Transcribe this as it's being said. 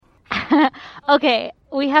Okay,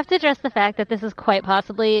 we have to address the fact that this is quite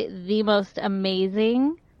possibly the most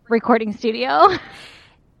amazing recording studio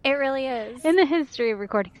It really is. in the history of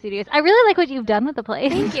recording studios. I really like what you've done with the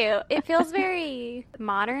place. Thank you. It feels very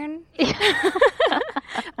modern.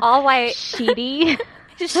 All white. Sheety.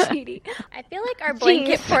 Sheety. I feel like our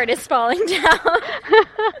blanket fort is falling down.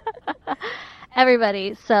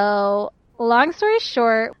 Everybody, so long story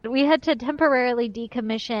short, we had to temporarily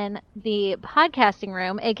decommission the podcasting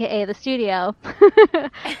room, aka the studio.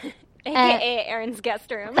 AKA Aaron's guest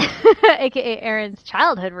room. aka Aaron's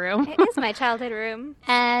childhood room. It is my childhood room.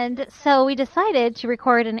 And so we decided to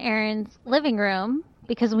record in Aaron's living room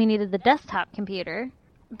because we needed the desktop computer.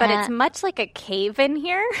 But it's much like a cave in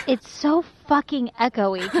here. It's so fucking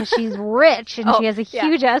echoey because she's rich and she has a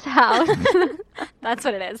huge-ass house. That's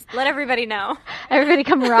what it is. Let everybody know. Everybody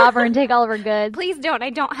come rob her and take all of her goods. Please don't.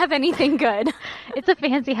 I don't have anything good. It's a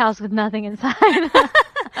fancy house with nothing inside.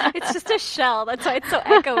 It's just a shell. That's why it's so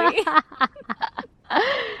echoey.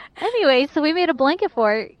 Anyway, so we made a blanket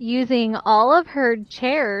fort using all of her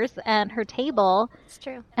chairs and her table. It's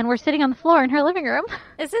true. And we're sitting on the floor in her living room.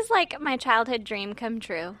 This is like my childhood dream come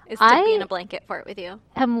true, is to be in a blanket fort with you.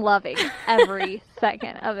 I'm loving every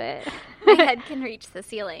second of it. My head can reach the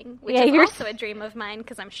ceiling, which is also a dream of mine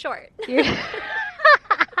because I'm short.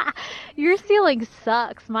 Your ceiling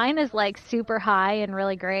sucks. Mine is like super high and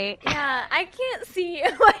really great. Yeah, I can't see you.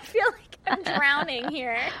 I feel like I'm drowning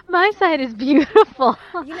here. My side is beautiful.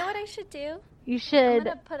 You know what I should do? You should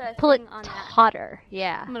I'm gonna pull it on tauter. That.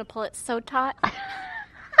 Yeah. I'm going to pull it so taut.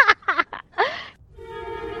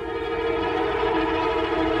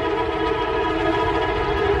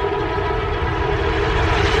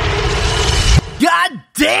 God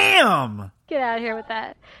damn! Get out of here with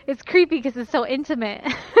that. It's creepy because it's so intimate.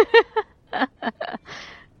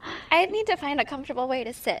 I need to find a comfortable way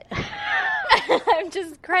to sit. I'm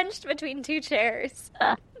just crunched between two chairs.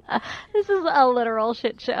 This is a literal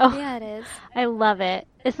shit show. Yeah, it is. I love it.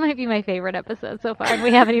 This might be my favorite episode so far, and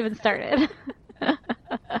we haven't even started.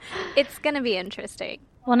 It's going to be interesting.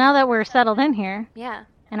 Well, now that we're settled in here, yeah,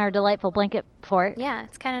 in our delightful blanket fort, yeah,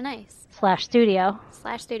 it's kind of nice. /studio.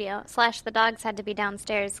 / the dogs had to be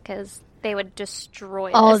downstairs because they would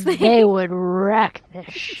destroy this thing. They would wreck this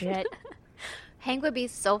shit. Hank would be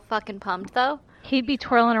so fucking pumped, though. He'd be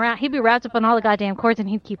twirling around. He'd be wrapped up on all the goddamn cords, and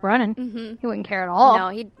he'd keep running. Mm-hmm. He wouldn't care at all. No,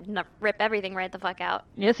 he'd rip everything right the fuck out.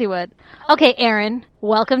 Yes, he would. Okay, Aaron,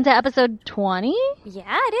 welcome to episode 20?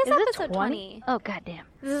 Yeah, it is episode 20. Oh, goddamn.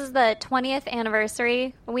 This is the 20th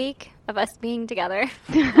anniversary week of us being together.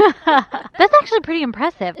 That's actually pretty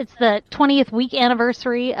impressive. It's the 20th week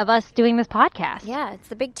anniversary of us doing this podcast. Yeah, it's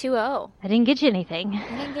the big 2-0. I didn't get you anything.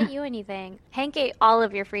 I didn't get you anything. Hank ate all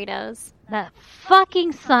of your Fritos. That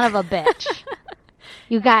fucking son of a bitch.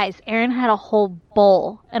 You guys, Aaron had a whole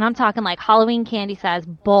bowl, and I'm talking like Halloween candy size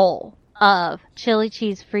bowl of chili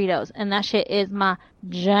cheese Fritos, and that shit is my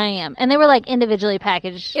jam. And they were like individually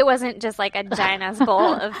packaged. It wasn't just like a giant ass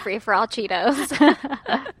bowl of free-for-all Cheetos.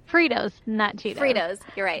 Fritos, not Cheetos. Fritos,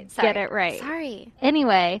 you're right. Sorry. Get it right. Sorry.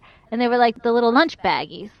 Anyway, and they were like the little lunch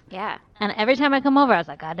baggies. Yeah. And every time I come over, I was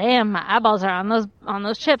like, God damn, my eyeballs are on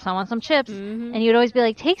those chips. I want some chips. Mm-hmm. And you'd always be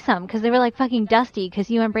like, take some, because they were like fucking dusty, because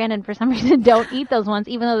you and Brandon, for some reason, don't eat those ones,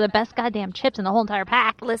 even though they're the best goddamn chips in the whole entire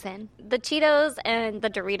pack. Listen, the Cheetos and the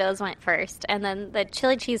Doritos went first, and then the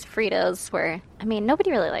chili cheese Fritos were, I mean,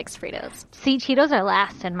 nobody really likes Fritos. See, Cheetos are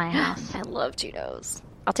last in my house. I love Cheetos.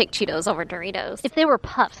 I'll take Cheetos over Doritos. If they were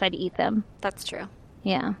puffs, I'd eat them. That's true.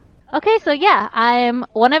 Yeah. Okay, so yeah, I'm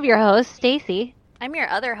one of your hosts, Stacy. I'm your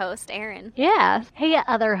other host, Aaron. Yeah. Hey,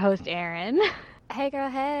 other host, Aaron. Hey, girl,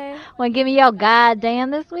 hey. Want to give me your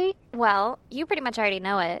goddamn this week? Well, you pretty much already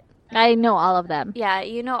know it. I know all of them. Yeah,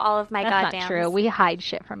 you know all of my goddams. That's not true. We hide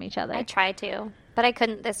shit from each other. I try to, but I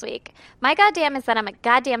couldn't this week. My goddamn is that I'm a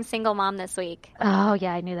goddamn single mom this week. Oh,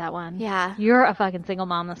 yeah, I knew that one. Yeah. You're a fucking single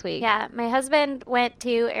mom this week. Yeah, my husband went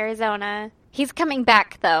to Arizona. He's coming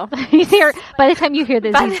back, though. He's here. By the time you hear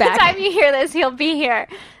this, he's back. By the time you hear this, he'll be here.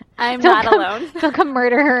 I'm not alone. He'll come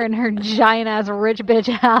murder her in her giant-ass rich bitch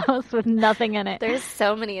house with nothing in it. There's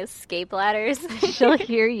so many escape ladders. She'll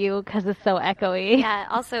hear you because it's so echoey. Yeah,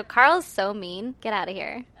 also, Carl's so mean. Get out of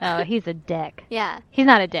here. Oh, he's a dick. Yeah. He's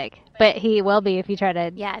not a dick, but he will be if you try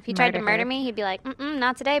to Yeah, if you tried to murder me, he'd be like,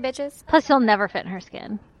 not today, bitches. Plus, he'll never fit in her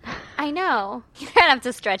skin. I know. You're going to have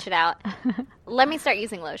to stretch it out. Let me start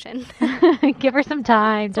using lotion. Give her some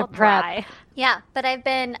time to prep. Dry. Yeah, but I've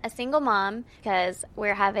been a single mom because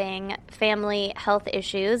we're having family health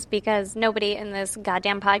issues because nobody in this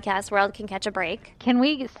goddamn podcast world can catch a break. Can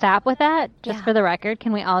we stop with that? Just Yeah. for the record,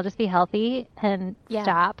 can we all just be healthy and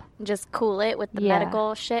stop? Just cool it with the Yeah.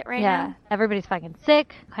 medical shit right Yeah. now. Everybody's fucking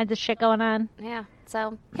sick. Kinds of shit going on. Yeah,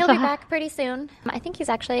 so he'll So be ho- back pretty soon. I think he's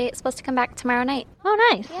actually supposed to come back tomorrow night. Oh,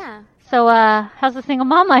 nice. Yeah, So, how's the single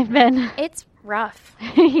mom life been? it's rough.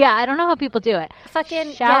 Yeah, I don't know how people do it.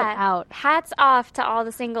 Fucking Shout out. Hats off to all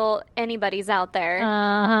the single anybody's out there.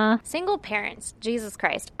 Uh-huh. Single parents. Jesus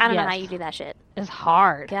Christ. I don't know Yes. how you do that shit. It's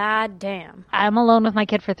hard. God damn. I'm alone with my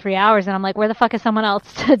kid for 3 hours, and I'm like, where the fuck is someone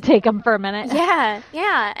else to take him for a minute? Yeah,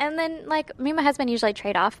 yeah. And then, like, me and my husband usually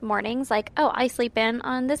trade off mornings. Like, oh, I sleep in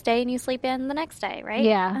on this day and you sleep in the next day, right?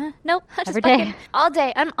 Yeah. Nope. I just Every day. fucking all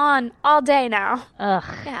day. I'm on all day now. Ugh,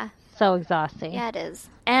 Yeah. so exhausting. Yeah, it is.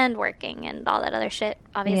 And working and all that other shit,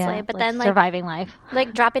 obviously. Yeah, but like then, like, surviving life.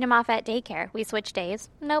 like dropping him off at daycare. We switch days.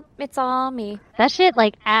 Nope, it's all me. That shit,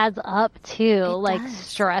 like, adds up, too. Like, does.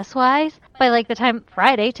 stress-wise. By, like, the time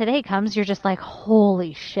Friday, today comes, you're just like,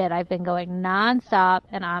 holy shit, I've been going nonstop,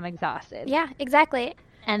 and I'm exhausted. Yeah, exactly.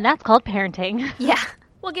 And that's called parenting. Yeah.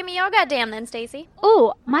 Well, give me your goddamn then, Stacy.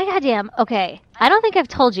 Ooh, my goddamn. Okay. I don't think I've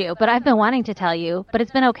told you, but I've been wanting to tell you, but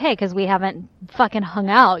it's been okay because we haven't fucking hung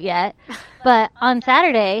out yet. But on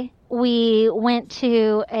Saturday, we went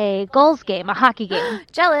to a goals game, a hockey game.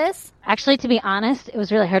 Jealous. Actually, to be honest, it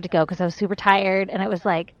was really hard to go because I was super tired, and it was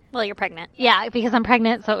like, Well, you're pregnant. yeah, because I'm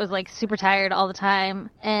pregnant, so it was like super tired all the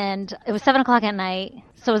time. And it was 7 o'clock at night.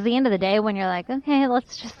 So it was the end of the day when you're like, okay,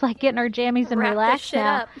 let's just like get in our jammies and Wrap this relax shit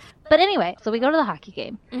now. up. But anyway, so we go to the hockey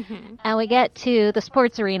game. Mm-hmm. And we get to the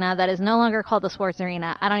sports arena that is no longer called the sports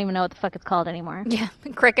arena. I don't even know what the fuck it's called anymore. Yeah.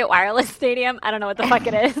 Cricket Wireless Stadium. I don't know what the fuck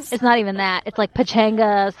it is. It's not even that. It's like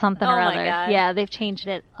Pachanga something Oh or my other. God. Yeah, they've changed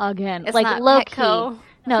it again. It's like not low Petco. key.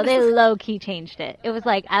 No, they low key changed it. It was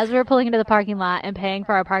like as we were pulling into the parking lot and paying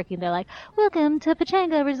for our parking, they're like, "Welcome to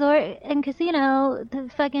Pachanga Resort and Casino, the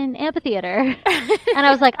fucking amphitheater." And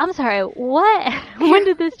I was like, "I'm sorry, what? When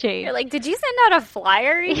did this change?" You're like, did you send out a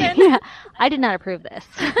flyer even? Yeah, I did not approve this.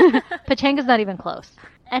 Pachanga's not even close.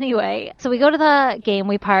 Anyway, so we go to the game,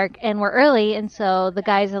 we park, and we're early, and so the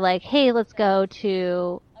guys are like, hey, let's go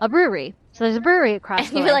to a brewery. So there's a brewery across And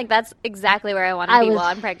the you're way. like, that's exactly where I want to I be was while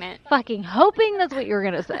I'm pregnant. fucking hoping that's what you were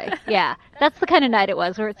going to say. Yeah, that's the kind of night it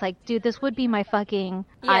was, where it's like, dude, this would be my fucking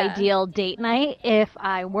Yeah. ideal date night if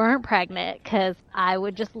I weren't pregnant, because I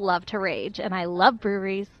would just love to rage, and I love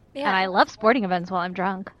breweries. Yeah. And I love sporting events while I'm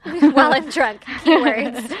drunk. While I'm drunk.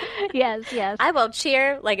 Keywords. Yes, yes. I will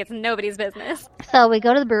cheer like it's nobody's business. So we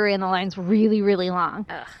go to the brewery and the line's really, really long.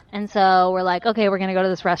 Ugh. And so we're like, okay, we're going to go to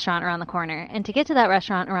this restaurant around the corner. And to get to that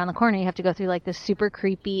restaurant around the corner, you have to go through like this super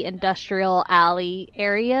creepy industrial alley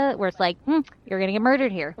area where it's like, you're going to get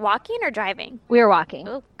murdered here. Walking or driving? We were walking.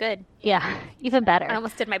 Oh, good. Yeah, even better. I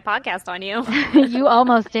almost did my podcast on you. You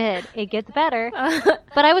almost did. It gets better.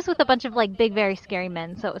 But I was with a bunch of like big, very scary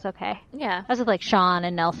men, so it was okay. Yeah. I was with like Sean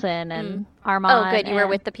and Nelson and Armand. Oh, good. You were and-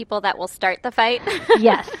 with the people that will start the fight.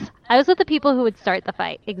 Yes. I was with the people who would start the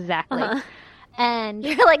fight. Exactly. Uh-huh. And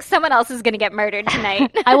You're like, someone else is going to get murdered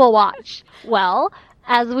tonight. I will watch. Well,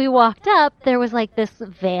 as we walked up, there was like this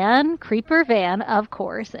van, creeper van, of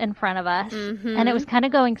course, in front of us. Mm-hmm. And it was kind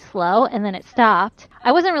of going slow, and then it stopped.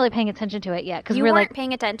 I wasn't really paying attention to it yet because You we were weren't like,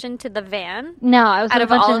 paying attention to the van no, I was out with of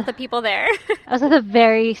a bunch all of the people there. I was with a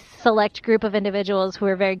very select group of individuals who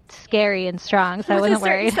were very scary and strong, so I With wasn't a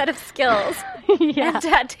certain worried. set of skills Yeah. and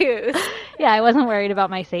tattoos. Yeah, I wasn't worried about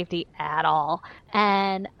my safety at all.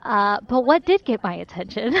 And but what did get my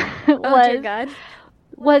attention Oh, dear God.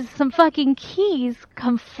 was some fucking keys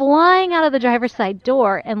come flying out of the driver's side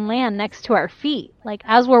door and land next to our feet. Like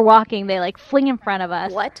as we're walking, they like fling in front of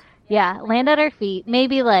us. What? Yeah, land at our feet,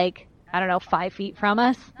 maybe like, I don't know, 5 feet from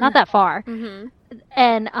us. Not that far. Mm-hmm.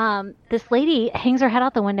 And this lady hangs her head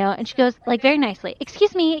out the window and she goes, like, very nicely,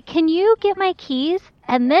 "Excuse me, can you get my keys?"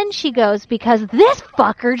 And then she goes, "Because this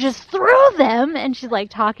fucker just threw them." And she's like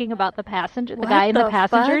talking about the passenger, the What guy in the the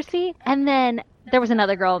passenger fuck? seat. And then there was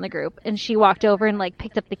another girl in the group and she walked over and like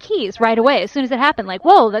picked up the keys right away as soon as it happened. Like,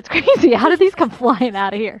 whoa, that's crazy. How did these come flying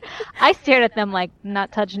out of here? I stared at them like,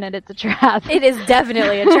 not touching it. It's a trap. It is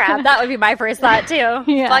definitely a trap. That would be my first thought, too.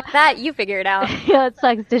 Yeah. Fuck that. You figure it out. Yeah, it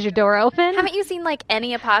sucks. Did your door open? Haven't you seen, like,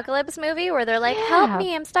 any apocalypse movie where they're like, Yeah. help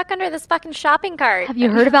me, I'm stuck under this fucking shopping cart? Have you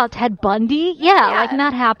heard about Ted Bundy? Yeah, like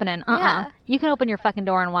not happening. Yeah. You can open your fucking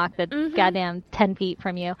door and walk the goddamn 10 feet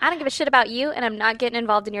from you. I don't give a shit about you, and I'm not getting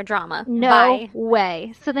involved in your drama. No Bye.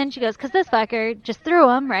 way. So then she goes, because this fucker just threw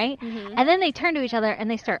him, right? And then they turn to each other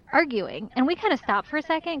and they start arguing. And we kind of stopped for a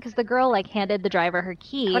second because the girl, like, handed the driver her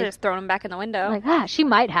keys. I would have just thrown him back in the window. Like, she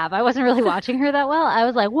might have. I wasn't really watching her that well. I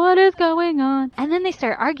was like, what is going on? And then they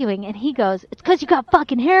start arguing, and he goes, it's because you got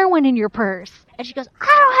fucking heroin in your purse. And she goes, I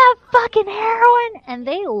don't have fucking heroin. And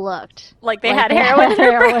they looked like they had heroin in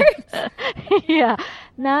their purse. Yeah.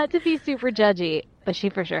 Not to be super judgy, but she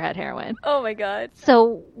for sure had heroin. Oh my God.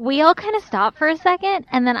 So we all kind of stopped for a second,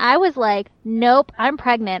 and then I was like, nope, I'm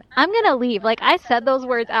pregnant. I'm going to leave. Like, I said those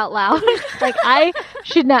words out loud. Like, I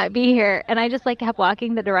should not be here. And I just, like, kept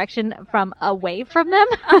walking the direction from away from them,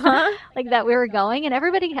 like, that we were going. And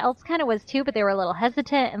everybody else kind of was too, but they were a little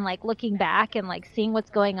hesitant and, like, looking back and, like, seeing what's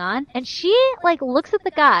going on. And she, like, looks at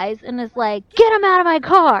the guys and is like, get him out of my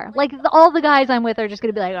car. Like, all the guys I'm with are just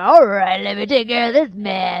going to be like, all right, let me take care of this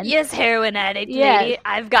man. Yes, heroin addict, Yes. lady.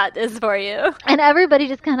 I've got this for you. And everybody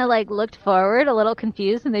just kind of, like, looked forward a little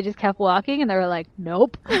confused, and they just kept walking, and they were like,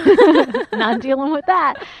 nope, not dealing with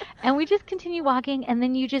that. And we just continue walking, and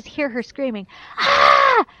then you just hear her screaming,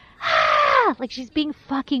 ah! Ah! Like she's being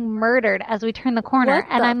fucking murdered as we turn the corner.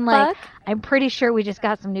 What and the I'm like, fuck? I'm pretty sure we just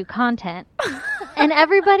got some new content. And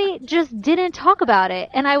everybody just didn't talk about it.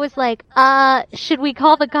 And I was like, should we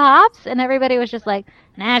call the cops? And everybody was just like,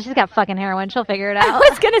 nah, she's got fucking heroin. She'll figure it I out.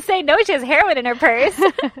 was going to say, no, she has heroin in her purse.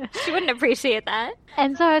 She wouldn't appreciate that.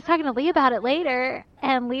 And so I was talking to Lee about it later,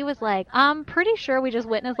 and Lee was like, I'm pretty sure we just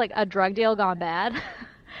witnessed, like, a drug deal gone bad.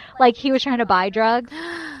 Like, he was trying to buy drugs,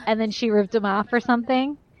 and then she ripped him off or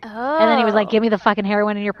something. Oh. And then he was like, give me the fucking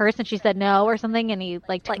heroin in your purse, and she said no or something, and he,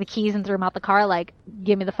 like, took the keys and threw him out the car, like,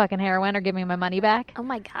 give me the fucking heroin or give me my money back. Oh,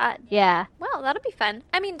 my God. Yeah. Well, that'll be fun.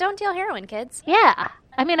 I mean, don't deal heroin, kids. Yeah.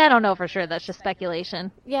 I mean, I don't know for sure. That's just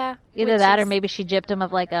speculation. Yeah. Either that or maybe she gypped him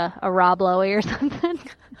of, like, a Rob Lowy or something.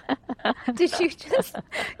 Did you just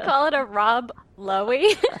call it a Rob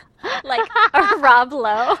Lowy? Like a Rob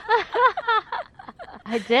Lowe?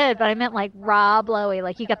 I did, but I meant, like, Rob Lowy.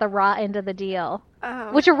 Like, you got the raw end of the deal.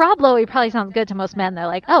 Oh. Which a Rob Lowy probably sounds good to most men. They're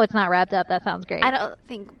like, oh, it's not wrapped up. That sounds great. I don't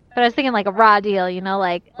think. But I was thinking, like, a raw deal, you know,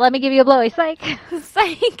 like, let me give you a blowy. Psych.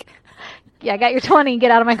 Psych. Yeah, I got your 20.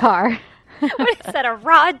 Get out of my car. What is that, a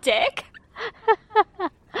raw dick?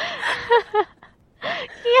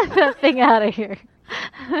 Get that thing out of here.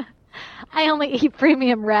 I only eat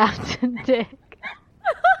premium wrapped dick.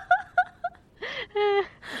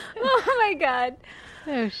 Oh, my God.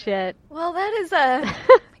 Oh, shit. Well, that is a...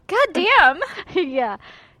 Goddamn. Yeah.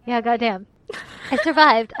 Yeah, goddamn. I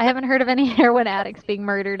survived. I haven't heard of any heroin addicts being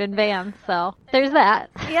murdered in vans, so there's that.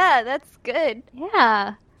 Yeah, that's good.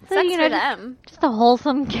 Yeah. So, Sucks you know, for them. just a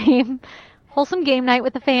wholesome game night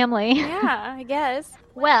with the family. Yeah, I guess.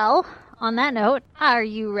 Well, on that note, are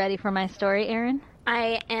you ready for my story, Erin?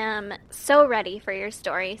 I am so ready for your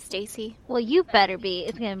story, Stacy. Well, you better be.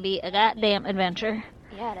 It's going to be a goddamn adventure.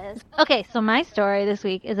 Yeah, it is. Okay, so my story this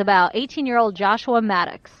week is about 18-year-old Joshua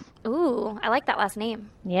Maddox. Ooh, I like that last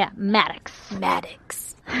name. Yeah, Maddox.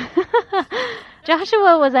 Maddox.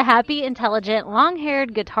 Joshua was a happy, intelligent,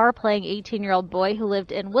 long-haired, guitar-playing 18-year-old boy who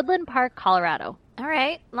lived in Woodland Park, Colorado. All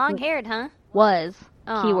right, long-haired, huh? Was.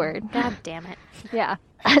 Oh, Keyword. God damn it. Yeah.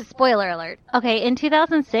 Spoiler alert. Okay, in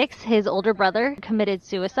 2006, his older brother committed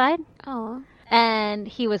suicide. Oh. And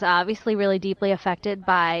he was obviously really deeply affected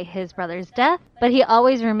by his brother's death, but he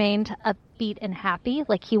always remained upbeat and happy.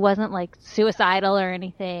 Like, he wasn't, like, suicidal or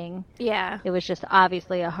anything. Yeah. It was just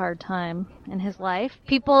obviously a hard time in his life.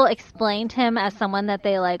 People explained him as someone that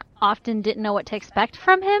they, like, often didn't know what to expect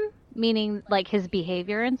from him, meaning, like, his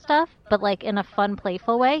behavior and stuff, but, like, in a fun,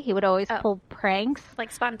 playful way. He would always pull pranks.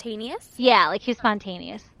 Like spontaneous? Yeah, like, he was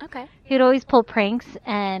spontaneous. Okay. He would always pull pranks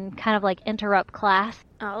and kind of, like, interrupt class.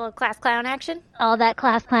 Oh, a little class clown action? All that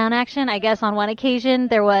class clown action. I guess on one occasion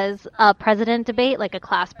there was a president debate, like a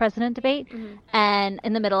class president debate, and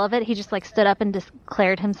in the middle of it he just, like, stood up and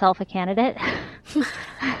declared himself a candidate.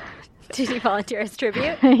 Did he volunteer as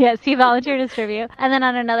tribute? Yes, he volunteered as tribute. And then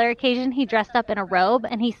on another occasion, he dressed up in a robe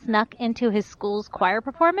and he snuck into his school's choir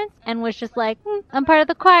performance and was just like, I'm part of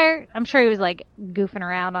the choir. I'm sure he was, like, goofing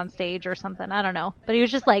around on stage or something. I don't know. But he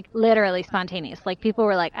was just, like, literally spontaneous. Like, people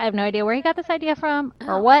were like, I have no idea where he got this idea from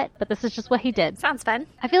or what, but this is just what he did. Sounds fun.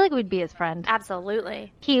 I feel like we'd be his friend.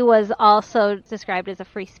 Absolutely. He was also described as a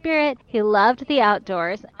free spirit. He loved the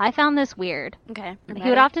outdoors. I found this weird. Okay. He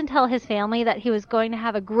would often tell his family that he was going to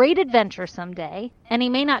have a great adventure someday, and he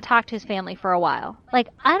may not talk to his family for a while. Like,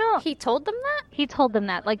 He told them that? He told them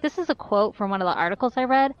that. Like, this is a quote from one of the articles I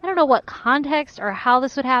read. I don't know what context or how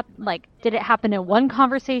this would happen. Like, did it happen in one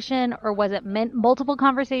conversation, or was it multiple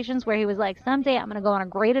conversations where he was like, someday I'm going to go on a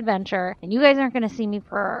great adventure and you guys aren't going to see me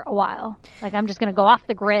for a while. Like, I'm just going to go off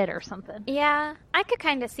the grid or something. Yeah, I could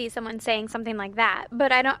kind of see someone saying something like that,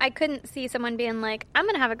 but I couldn't see someone being like, I'm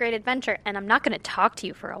going to have a great adventure and I'm not going to talk to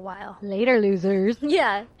you for a while. Later, losers.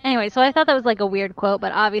 Yeah. Anyway, so I thought that was like a weird quote,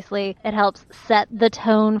 but obviously it helps set the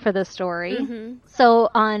tone for the story. Mm-hmm. So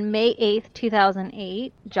on May 8th,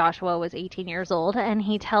 2008, Joshua was 18 years old, and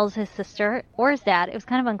he tells his sister or his dad, it was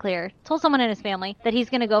kind of unclear, told someone in his family that he's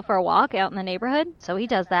going to go for a walk out in the neighborhood. So he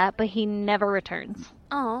does that, but he never returns.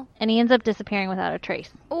 Oh. And he ends up disappearing without a trace.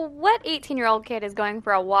 Well, what 18-year-old kid is going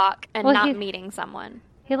for a walk and not meeting someone?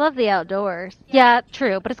 He loved the outdoors. Yeah,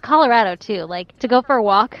 true, but it's Colorado too. Like, to go for a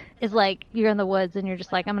walk is like you're in the woods and you're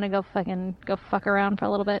just like, I'm gonna go fuck around for a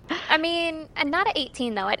little bit. I mean, and not at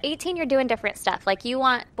 18 though. At 18 you're doing different stuff. Like, you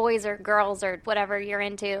want boys or girls or whatever you're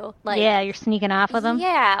into. Like, yeah, you're sneaking off with them.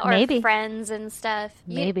 Yeah, or maybe friends and stuff.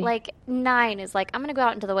 Maybe. Like 9 is like, I'm gonna go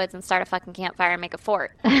out into the woods and start a fucking campfire and make a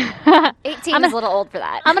fort. 18 is a little old for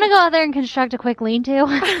that. I'm gonna go out there and construct a quick lean-to.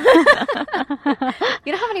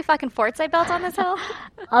 You know how many fucking forts I built on this hill?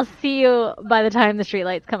 I'll see you by the time the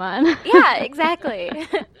streetlights come on. Yeah, exactly.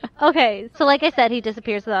 Okay, so like I said, he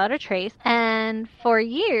disappears without a trace, and for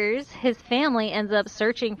years, his family ends up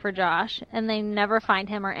searching for Josh, and they never find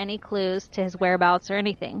him or any clues to his whereabouts or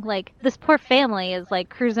anything. Like, this poor family is like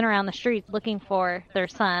cruising around the streets looking for their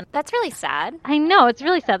son. That's really sad. I know, it's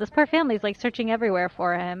really sad. This poor family is like searching everywhere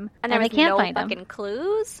for him, and they can't no find him. Fucking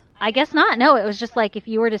clues? I guess not. No, it was just like if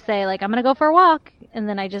you were to say, like, I'm going to go for a walk, and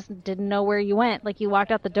then I just didn't know where you went. Like, you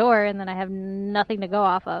walked out the door, and then I have nothing to go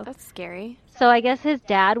off of. That's scary. So I guess his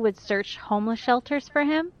dad would search homeless shelters for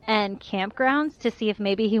him and campgrounds to see if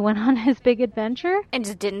maybe he went on his big adventure. And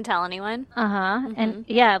just didn't tell anyone? Uh-huh. Mm-hmm. And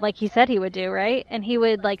yeah, like he said he would do, right? And he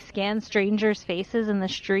would like scan strangers' faces in the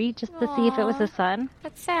street just to see if it was his son.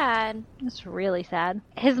 That's sad. It's really sad.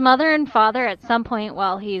 His mother and father, at some point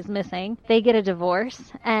while he's missing, they get a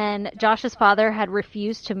divorce. And Josh's father had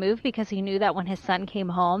refused to move because he knew that when his son came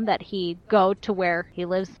home that he'd go to where he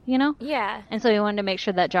lives, you know? Yeah. And so he wanted to make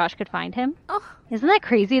sure that Josh could find him. Oh. Isn't that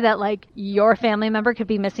crazy that, like, your family member could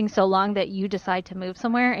be missing so long that you decide to move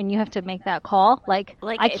somewhere and you have to make that call? Like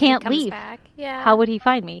I can't leave. Back. Yeah. How would he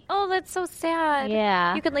find me? Oh, that's so sad.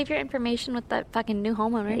 Yeah. You could leave your information with the fucking new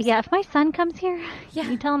homeowners. Yeah, if my son comes here, yeah,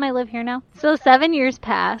 you tell him I live here now. So 7 years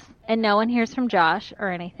pass, and no one hears from Josh or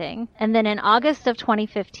anything. And then in August of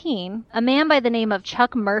 2015, a man by the name of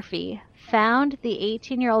Chuck Murphy found the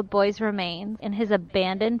 18-year-old boy's remains in his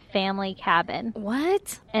abandoned family cabin.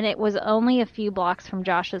 What? And it was only a few blocks from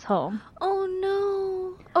Josh's home. Oh,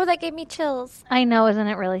 no. Oh, that gave me chills. I know, isn't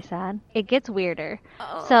it really sad? It gets weirder.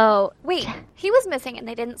 Oh. So... Wait, he was missing and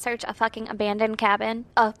they didn't search a fucking abandoned cabin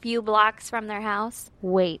a few blocks from their house?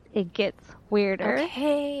 Wait, it gets weirder.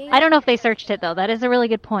 Okay. I don't know if they searched it, though. That is a really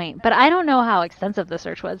good point. But I don't know how extensive the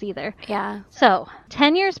search was either. Yeah. So,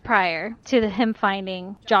 10 years prior to him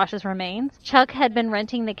finding Josh's remains, Chuck had been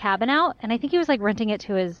renting the cabin out, and I think he was, like, renting it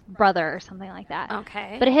to his brother or something like that.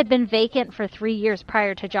 Okay. But it had been vacant for 3 years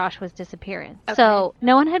prior to Joshua's disappearance. Okay. So,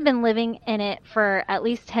 no one had been living in it for at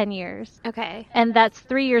least 10 years. Okay. And that's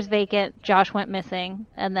 3 years vacant. Josh went missing,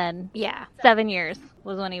 and then 7 years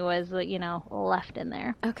was when he was, you know, left in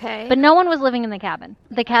there. Okay. But no one was living in the cabin.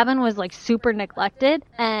 The cabin was, like, super neglected,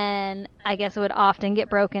 and I guess it would often get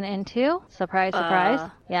broken into. Surprise, surprise.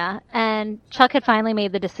 Yeah. And Chuck had finally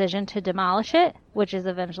made the decision to demolish it, which is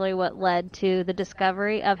eventually what led to the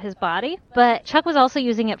discovery of his body. But Chuck was also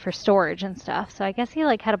using it for storage and stuff, so I guess he,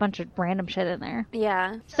 like, had a bunch of random shit in there.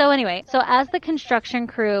 Yeah. So anyway, so as the construction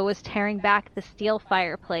crew was tearing back the steel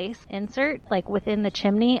fireplace insert, like, within the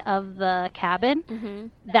chimney of the cabin,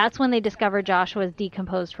 that's when they discovered Joshua's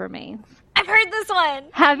decomposed remains. I've heard this one.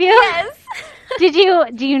 Have you? Yes. Do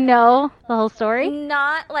you know the whole story?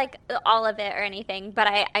 Not like all of it or anything, but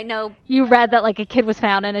I know. You read that like a kid was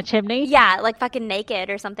found in a chimney? Yeah, like fucking naked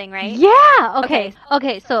or something, right? Yeah.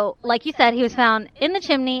 Okay. So like you said, he was found in the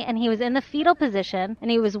chimney and he was in the fetal position and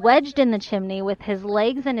he was wedged in the chimney with his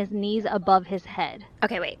legs and his knees above his head.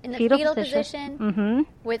 Okay, wait. In the fetal position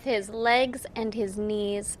with his legs and his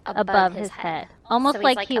knees above his head. Almost so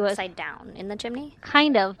like he's, he was upside down in the chimney?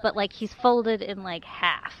 Kind of, but like he's folded in like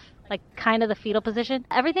half. Like kind of the fetal position.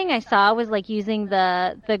 Everything I saw was like using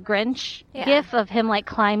the Grinch gif of him like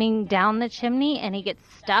climbing down the chimney and he gets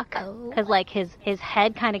stuck because like his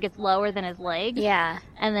head kind of gets lower than his legs. Yeah.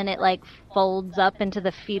 And then it like folds up into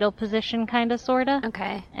the fetal position kind of sorta.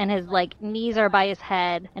 Okay. And his like knees are by his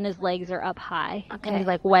head and his legs are up high. Okay. And he's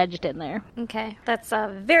like wedged in there. Okay. That's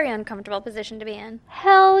a very uncomfortable position to be in.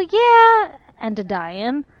 Hell yeah. and to die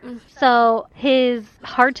in. So his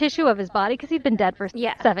hard tissue of his body, because he'd been dead for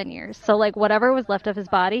Yeah. 7 years, so like whatever was left of his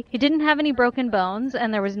body, he didn't have any broken bones,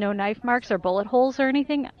 and there was no knife marks or bullet holes or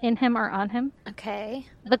anything in him or on him. Okay.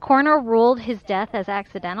 The coroner ruled his death as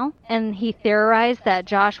accidental, and he theorized that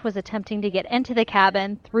Josh was attempting to get into the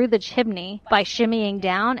cabin through the chimney by shimmying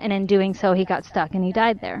down, and in doing so he got stuck and he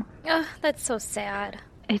died there. Oh, that's so sad.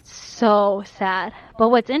 It's so sad. But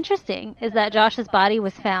what's interesting is that Josh's body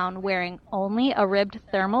was found wearing only a ribbed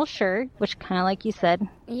thermal shirt, which kind of like you said,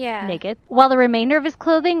 Yeah. naked, while the remainder of his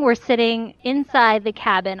clothing were sitting inside the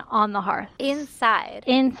cabin on the hearth. Inside.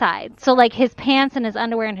 Inside. So like his pants and his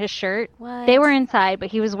underwear and his shirt, What? they were inside, but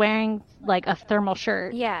he was wearing like a thermal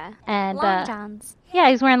shirt. Yeah. And Long johns. yeah,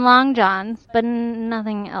 he's wearing long johns, but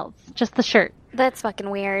nothing else. Just the shirt. That's fucking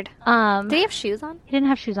weird. Did he have shoes on? He didn't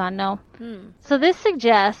have shoes on, no. So this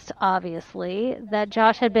suggests, obviously, that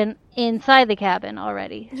Josh had been inside the cabin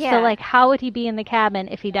already. Yeah. So, like, how would he be in the cabin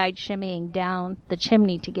if he died shimmying down the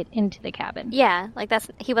chimney to get into the cabin? Yeah, like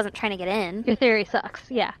he wasn't trying to get in. Your theory sucks.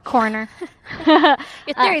 Yeah. Coroner. Your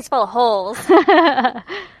theory's full of holes.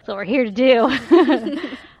 That's what we're here to do.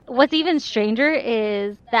 What's even stranger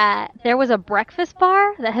is that there was a breakfast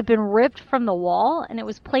bar that had been ripped from the wall, and it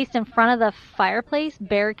was placed in front of the fireplace,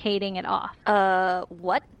 barricading it off.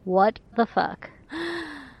 What? What the fuck?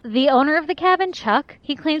 The owner of the cabin, Chuck,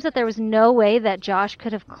 he claims that there was no way that Josh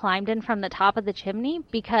could have climbed in from the top of the chimney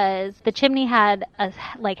because the chimney had a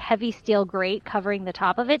like heavy steel grate covering the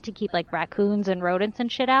top of it to keep like raccoons and rodents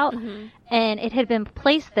and shit out. And it had been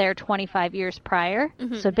placed there 25 years prior. So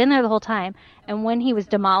it'd been there the whole time. And when he was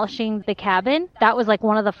demolishing the cabin, that was like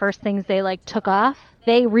one of the first things they like took off.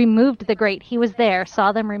 They removed the grate. He was there,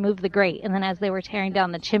 saw them remove the grate, and then as they were tearing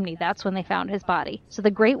down the chimney, that's when they found his body. So the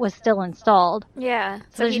grate was still installed. Yeah.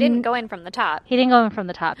 So there's he didn't go in from the top. He didn't go in from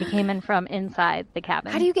the top. He came in from inside the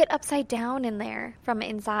cabin. How do you get upside down in there from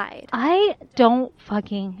inside? I don't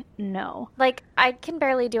fucking know. Like, I can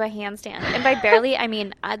barely do a handstand. And by barely, I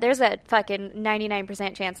mean, there's a fucking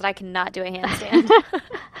 99% chance that I cannot do a handstand.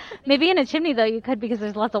 Maybe in a chimney, though, you could because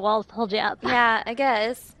there's lots of walls to hold you up. Yeah, I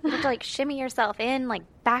guess. You have to, like, shimmy yourself in, like,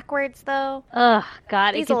 backwards, though. Ugh,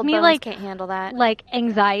 God. These it gives old me, bones like, can't handle that. like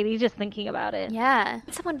anxiety just thinking about it. Yeah.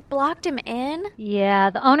 Someone blocked him in? Yeah,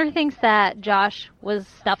 the owner thinks that Josh was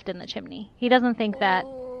stuffed in the chimney. He doesn't think that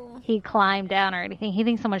he climbed down or anything. He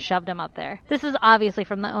thinks someone shoved him up there. This is obviously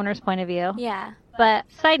from the owner's point of view. Yeah. But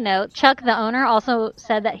side note, Chuck, the owner, also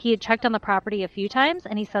said that he had checked on the property a few times,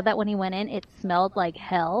 and he said that when he went in, it smelled like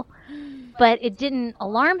hell. But it didn't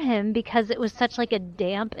alarm him because it was such like a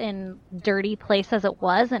damp and dirty place as it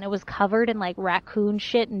was, and it was covered in like raccoon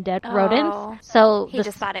shit and dead rodents. So He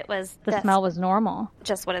just thought it was the smell was normal.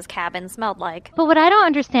 just what his cabin smelled like. But what I don't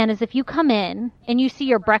understand is if you come in and you see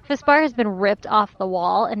your breakfast bar has been ripped off the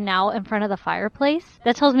wall and now in front of the fireplace,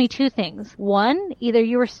 that tells me two things. One, either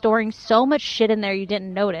you were storing so much shit in there you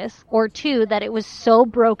didn't notice, or two, that it was so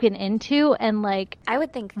broken into and like I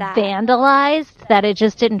would think that. vandalized that it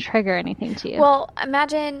just didn't trigger anything to you. Well,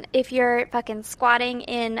 imagine if you're fucking squatting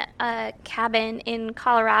in a cabin in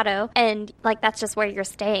Colorado and, like, that's just where you're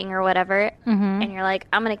staying or whatever, and you're like,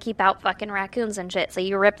 I'm gonna keep out fucking raccoons and shit, so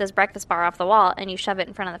you rip this breakfast bar off the wall and you shove it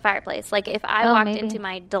in front of the fireplace. Like, if I walked maybe. into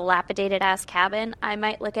my dilapidated-ass cabin, I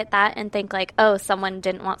might look at that and think, like, oh, someone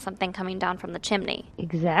didn't want something coming down from the chimney.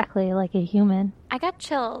 Exactly, like a human. I got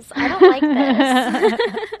chills. I don't like this.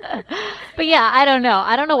 But yeah, I don't know.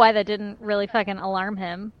 I don't know why that didn't really fucking alarm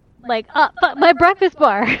him. Like, but my breakfast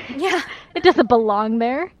bar. Yeah. It doesn't belong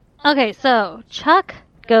there. Okay, so Chuck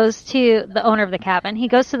goes to the owner of the cabin. He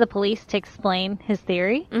goes to the police to explain his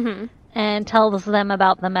theory. And tells them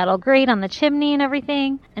about the metal grate on the chimney and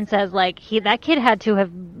everything, and says like that kid had to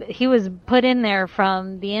have, he was put in there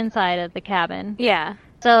from the inside of the cabin. Yeah.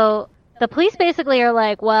 So the police basically are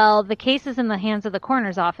like, well, the case is in the hands of the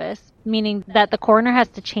coroner's office, meaning that the coroner has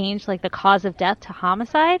to change like the cause of death to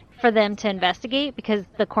homicide for them to investigate because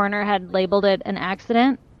the coroner had labeled it an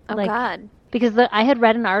accident. Oh, like, God. Because I had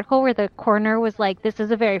read an article where the coroner was like, this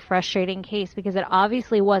is a very frustrating case because it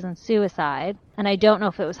obviously wasn't suicide, and I don't know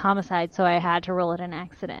if it was homicide, so I had to rule it an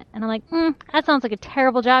accident. And I'm like, that sounds like a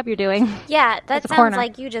terrible job you're doing. Yeah, that As a sounds coroner.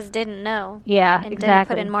 like you just didn't know. Yeah, And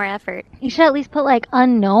exactly. didn't put in more effort. You should at least put like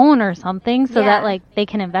unknown or something so Yeah. that like they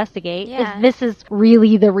can investigate. Yeah. If this is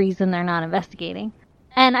really the reason they're not investigating.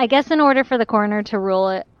 And I guess in order for the coroner to rule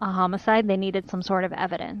it a homicide, they needed some sort of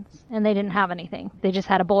evidence. And they didn't have anything. They just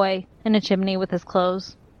had a boy in a chimney with his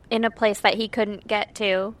clothes. In a place that he couldn't get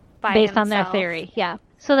to by Based on their himself. theory, yeah.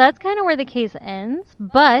 So that's kind of where the case ends.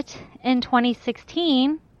 But in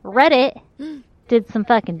 2016, Reddit did some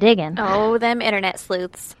fucking digging. Oh, them internet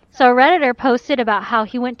sleuths. So a Redditor posted about how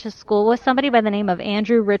he went to school with somebody by the name of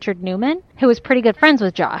Andrew Richard Newman, who was pretty good friends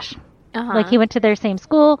with Josh. Like, he went to their same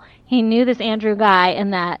school, he knew this Andrew guy,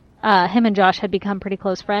 and that him and Josh had become pretty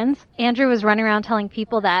close friends. Andrew was running around telling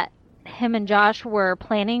people that him and Josh were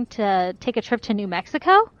planning to take a trip to New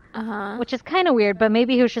Mexico, which is kind of weird, but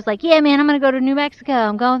maybe he was just like, yeah, man, I'm going to go to New Mexico.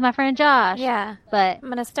 I'm going with my friend Josh. Yeah. But I'm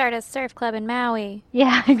going to start a surf club in Maui.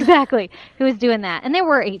 Yeah, exactly. He was doing that. And they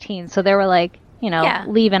were 18, so they were like,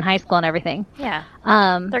 leaving high school and everything. Yeah.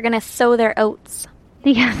 They're going to sow their oats.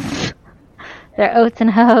 Yes. Their oats and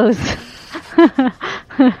hoes.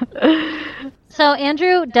 So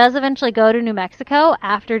Andrew does eventually go to New Mexico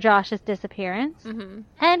after Josh's disappearance.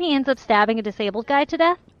 And he ends up stabbing a disabled guy to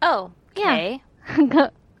death. Oh, okay. Yeah.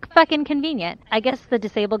 Fucking convenient. I guess the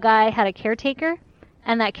disabled guy had a caretaker,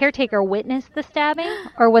 and that caretaker witnessed the stabbing,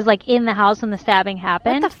 or was like in the house when the stabbing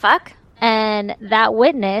happened. What the fuck? And that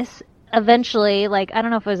witness eventually, like, I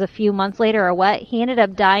don't know if it was a few months later or what, he ended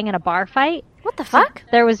up dying in a bar fight. What the fuck?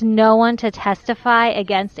 There was no one to testify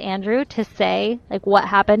against Andrew to say, like, what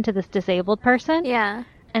happened to this disabled person. Yeah.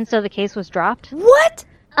 And so the case was dropped. What?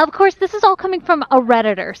 Of course, this is all coming from a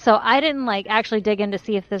Redditor, so I didn't, like, actually dig in to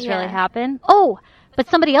see if this really happened. Oh, but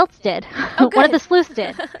somebody else did. Oh, One of the sleuths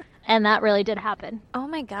did. And that really did happen. Oh,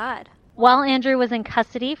 my God. While Andrew was in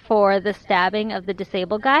custody for the stabbing of the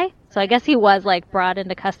disabled guy, so I guess he was, like, brought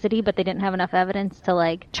into custody, but they didn't have enough evidence to,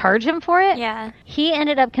 like, charge him for it. Yeah. He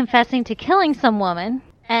ended up confessing to killing some woman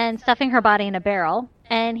and stuffing her body in a barrel.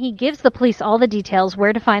 And he gives the police all the details,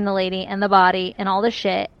 where to find the lady and the body and all the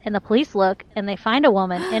shit. And the police look, and they find a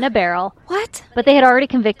woman in a barrel. What? But they had already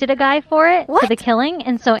convicted a guy for it, What? for the killing.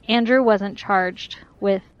 And so Andrew wasn't charged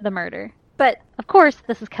with the murder. But, of course,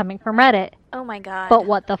 this is coming from Reddit. oh my God. But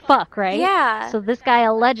what the fuck, right? Yeah. So this guy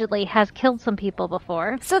allegedly has killed some people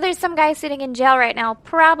before. So there's some guy sitting in jail right now,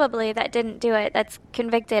 probably, that didn't do it, that's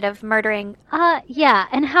convicted of murdering. Yeah.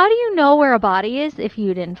 And how do you know where a body is if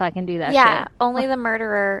you didn't fucking do that Yeah, shit? only the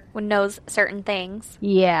murderer knows certain things.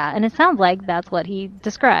 Yeah, and it sounds like that's what he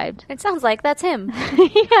described. It sounds like that's him.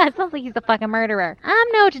 Yeah, it sounds like he's a fucking murderer. I'm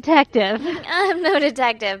no detective. I'm no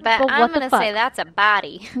detective, but But I'm what the going to fuck? say that's a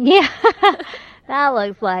body. Yeah. That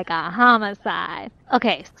looks like a homicide.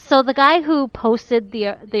 Okay, so the guy who posted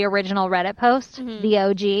the original Reddit post, the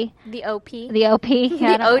OG, The OP. the OP,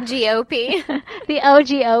 yeah, The OGOP. the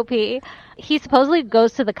OGOP, he supposedly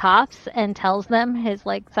goes to the cops and tells them his,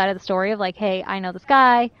 like, side of the story of, like, hey, I know this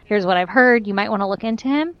guy, here's what I've heard, you might want to look into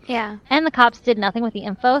him. Yeah. And the cops did nothing with the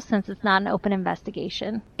info since it's not an open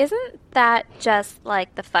investigation. Isn't that just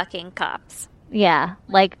like the fucking cops? Yeah,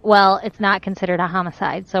 like, well, it's not considered a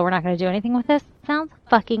homicide, so we're not going to do anything with this. Sounds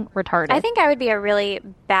fucking retarded. I think I would be a really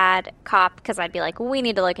bad cop because I'd be like, we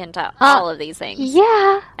need to look into all of these things.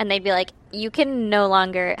 Yeah. And they'd be like, you can no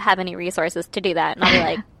longer have any resources to do that. And I'll be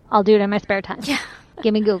like, I'll do it in my spare time. Yeah.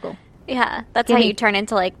 Give me Google. yeah, that's Give how me- you turn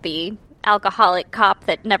into like the alcoholic cop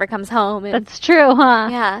that never comes home. And, That's true, huh?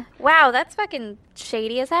 yeah. Wow, that's fucking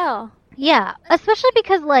shady as hell. Yeah, especially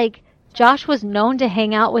because, like, Josh was known to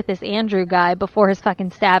hang out with this Andrew guy before his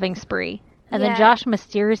fucking stabbing spree. And then Yeah. Josh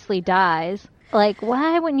mysteriously dies. Like,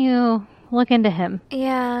 why wouldn't you look into him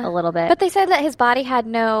Yeah. a little bit? But they said that his body had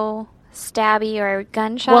no stabby or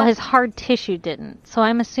gunshot. well, his hard tissue didn't. So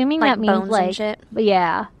I'm assuming Like that means, bones and like, shit? but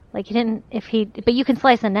yeah. Like, he didn't, but you can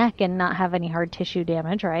slice a neck and not have any hard tissue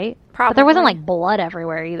damage, right? But there wasn't, Probably. like, blood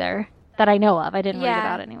everywhere either. That I know of. I didn't read Yeah.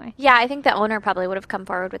 about it anyway. Yeah, I think the owner probably would have come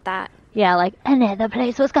forward with that. Yeah, like, and then the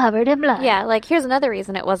place was covered in blood. Yeah, like, here's another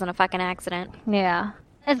reason it wasn't a fucking accident. Yeah.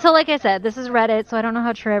 And so, like I said, this is Reddit, so I don't know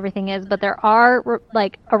how true everything is, but there are,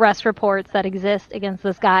 like, arrest reports that exist against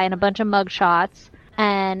this guy and a bunch of mugshots,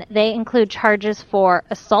 and they include charges for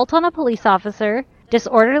assault on a police officer,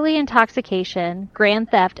 disorderly intoxication, grand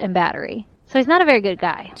theft, and battery. So he's not a very good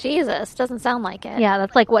guy. Jesus, doesn't sound like it. Yeah,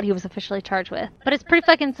 that's, like, what he was officially charged with. But it's pretty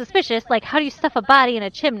fucking suspicious. Like, how do you stuff a body in a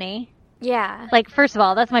chimney? Yeah. Like, first of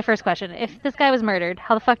all, that's my first question. If this guy was murdered,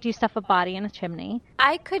 how the fuck do you stuff a body in a chimney?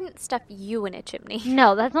 I couldn't stuff you in a chimney.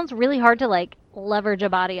 No, that sounds really hard to, like, leverage a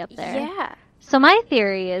body up there. Yeah. So my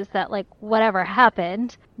theory is that, like, whatever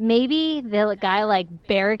happened, maybe the guy, like,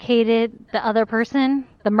 barricaded the other person.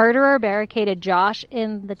 The murderer barricaded Josh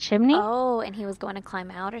in the chimney. Oh, and he was going to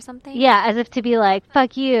climb out or something? Yeah, as if to be like,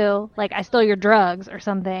 fuck you, like, I stole your drugs or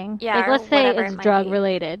something. Yeah, Like, or let's say whatever it's it might drug be.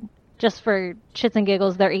 related. Just for shits and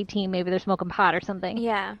giggles, they're 18, maybe they're smoking pot or something.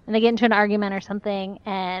 Yeah. And they get into an argument or something,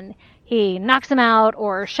 and he knocks him out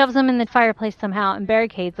or shoves him in the fireplace somehow and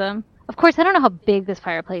barricades him. Of course, I don't know how big this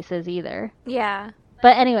fireplace is either. Yeah.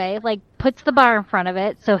 But anyway, like, puts the bar in front of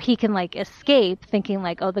it so he can, like, escape, thinking,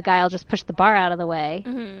 like, oh, the guy will just push the bar out of the way.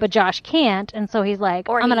 Mhm. But Josh can't, and so he's like,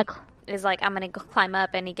 Or I'm he gonna... is like, I'm going to go climb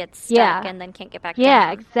up, and he gets stuck and then can't get back down.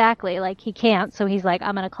 Yeah, exactly. Like, he can't, so he's like,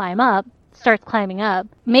 I'm going to climb up, starts climbing up.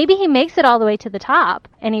 Maybe he makes it all the way to the top,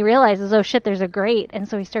 and he realizes, oh shit, there's a grate, and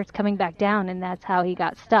so he starts coming back down, and that's how he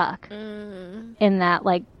got stuck in that,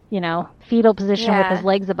 like, fetal position with his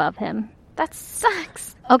legs above him. That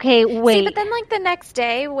sucks. Okay, wait. See, but then, like, the next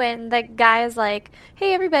day when the guy is like,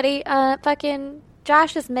 hey, everybody, fucking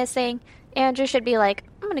Josh is missing, Andrew should be like,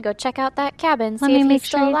 I'm going to go check out that cabin, see if he's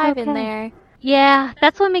still alive in there. Yeah,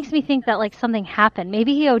 that's what makes me think that, like, something happened.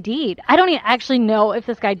 Maybe he OD'd. I don't even actually know if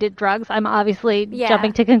this guy did drugs. I'm obviously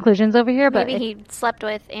jumping to conclusions over here, but... Maybe he slept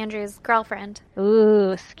with Andrew's girlfriend.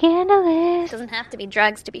 Ooh, scandalous. It doesn't have to be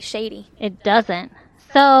drugs to be shady. It doesn't.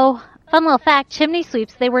 So... Fun little fact, chimney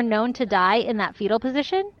sweeps, they were known to die in that fetal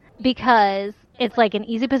position because it's like an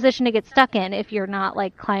easy position to get stuck in if you're not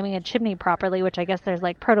like climbing a chimney properly, which I guess there's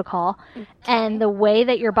like protocol. Okay. And the way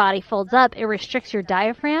that your body folds up, it restricts your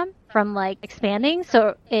diaphragm from like expanding,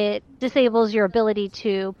 so it disables your ability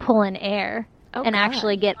to pull in air and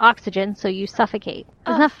actually get oxygen, so you suffocate.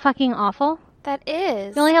 Isn't that fucking awful? That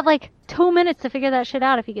is. You only have like 2 minutes to figure that shit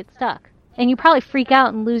out if you get stuck. And you probably freak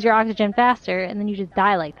out and lose your oxygen faster, and then you just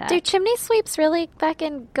die like that. Do chimney sweeps really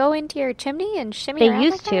fucking go into your chimney and shimmy around? They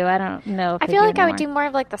used to. I don't know if I feel like I would do more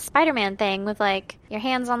of like the Spider-Man thing with like your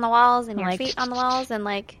hands on the walls and your like, feet on the walls and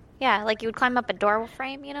like, yeah, like you would climb up a door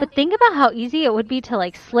frame, But think about how easy it would be to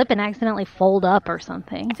like slip and accidentally fold up or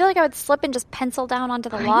something. I feel like I would slip and just pencil down onto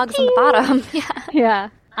the logs on the bottom. Yeah.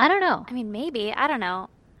 I don't know. I mean, maybe. I don't know.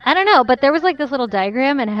 But there was like this little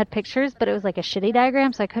diagram and it had pictures, but it was like a shitty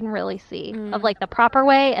diagram, so I couldn't really see of like the proper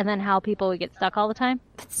way and then how people would get stuck all the time.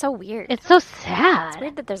 That's so weird. It's so sad. It's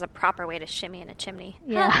weird that there's a proper way to shimmy in a chimney.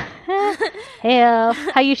 Yeah. Hell,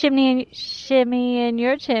 how you shimmy in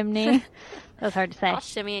your chimney? That was hard to say. I'll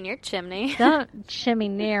shimmy in your chimney. Don't shimmy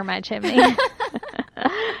near my chimney.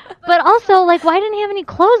 But also, like, why didn't he have any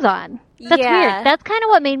clothes on? That's weird. That's kind of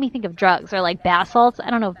what made me think of drugs, or like bath salts.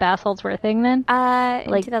 I don't know if bath salts were a thing then.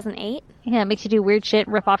 Like 2008? Yeah, it makes you do weird shit,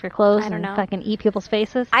 rip off your clothes, and fucking eat people's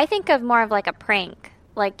faces. I think of more of like a prank.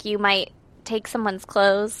 Like you might take someone's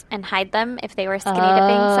clothes and hide them if they were skinny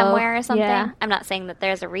dipping somewhere or something. Yeah. I'm not saying that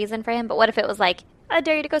there's a reason for him, but what if it was like, I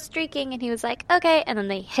dare you to go streaking, and he was like, okay, and then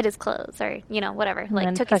they hit his clothes or, whatever, and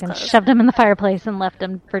like took his clothes. Shoved him in the fireplace and left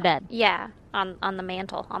him for dead. Yeah, on the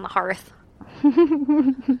mantle, on the hearth.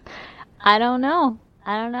 I don't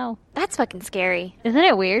know. That's fucking scary. Isn't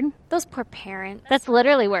it weird? Those poor parents. That's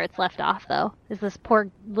literally where it's left off, though, is this poor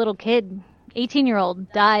little kid,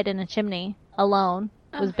 18-year-old, died in a chimney alone,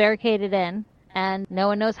 was barricaded in, and no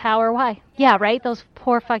one knows how or why. Yeah, right? Those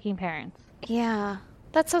poor fucking parents. Yeah.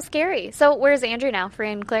 That's so scary. So where's Andrew now,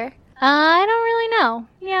 free and clear? I don't really know.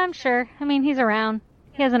 Yeah, I'm sure. I mean, he's around.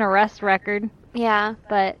 He has an arrest record. Yeah.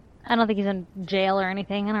 But I don't think he's in jail or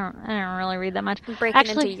anything. I don't really read that much. Breaking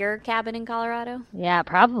into your cabin in Colorado? Yeah,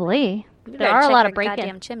 probably. There are a lot of break-ins.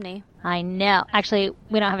 Goddamn chimney. I know. Actually,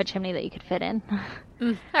 we don't have a chimney that you could fit in.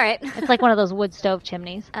 All right. It's like one of those wood stove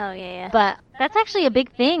chimneys. Oh, yeah. But that's actually a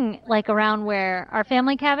big thing, like around where our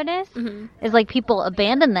family cabin is like people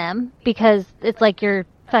abandon them because it's like your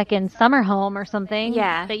fucking summer home or something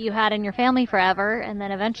that you had in your family forever, and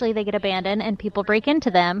then eventually they get abandoned and people break into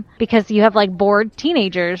them because you have like bored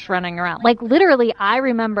teenagers running around. Like literally, I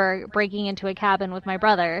remember breaking into a cabin with my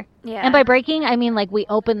brother. Yeah. And by breaking, I mean like we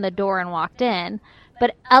opened the door and walked in.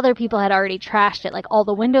 But other people had already trashed it. Like, all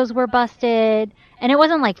the windows were busted. And it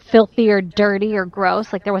wasn't, like, filthy or dirty or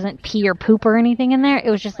gross. Like, there wasn't pee or poop or anything in there. It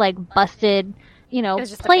was just, like, busted,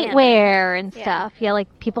 plateware and stuff. Yeah,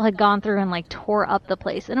 like, people had gone through and, like, tore up the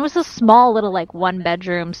place. And it was a small little, like,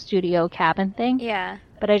 one-bedroom studio cabin thing. Yeah.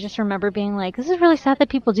 But I just remember being like, this is really sad that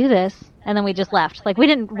people do this. And then we just left. Like, we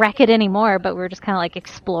didn't wreck it anymore, but we were just kind of, like,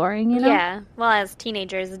 exploring, Yeah. Well, as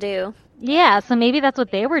teenagers do. Yeah, so maybe that's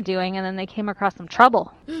what they were doing, and then they came across some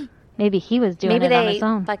trouble. Maybe he was doing it on his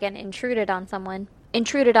own. Maybe they fucking intruded on someone.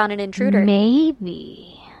 Intruded on an intruder.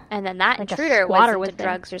 Maybe. And then that like intruder was into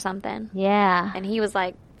drugs or something. Yeah. And he was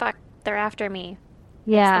like, fuck, they're after me.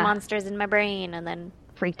 Yeah. It's the monsters in my brain, and then...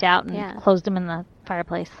 freaked out and closed him in the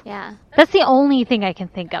fireplace. Yeah. That's the only thing I can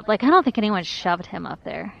think of. Like, I don't think anyone shoved him up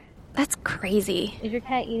there. That's crazy. Is your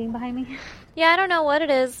cat eating behind me? Yeah, I don't know what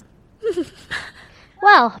it is.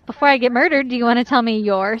 Well, before I get murdered, do you want to tell me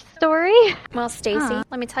your story? Well, Stacy,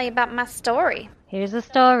 let me tell you about my story. Here's a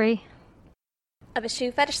story. Of a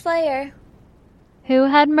shoe fetish slayer. Who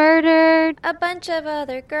had murdered a bunch of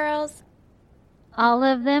other girls. All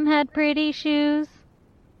of them had pretty shoes.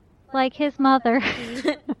 Like his mother.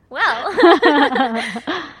 Well,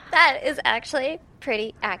 that is actually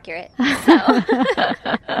pretty accurate. So.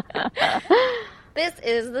 This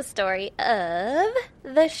is the story of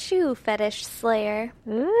the shoe fetish slayer.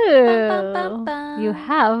 Ooh. Bum, bum, bum. You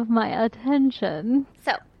have my attention.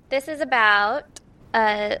 So, this is about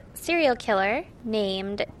a serial killer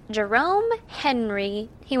named Jerome Henry.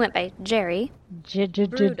 He went by Jerry.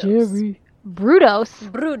 Jerry. Brudos.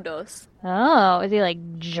 Brudos. Oh, is he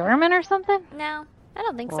like German or something? No, I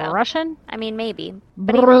don't think so. Russian? I mean, maybe.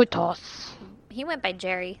 But Brutus. he went by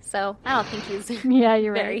Jerry, so I don't think he's Yeah,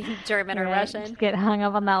 you're very right. German or Right. Russian. Just get hung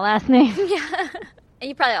up on that last name. Yeah. And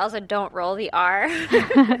you probably also don't roll the R.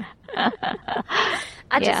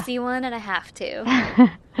 I just see one and I have to.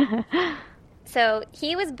 So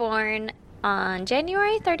he was born on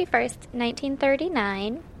January 31st,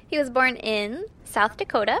 1939. He was born in South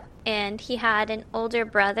Dakota, and he had an older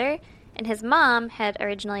brother, and his mom had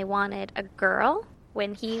originally wanted a girl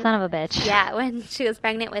when he... Son of a bitch. Yeah, when she was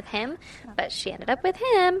pregnant with him, but she ended up with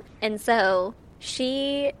him, and so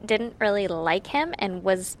she didn't really like him and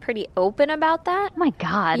was pretty open about that. Oh my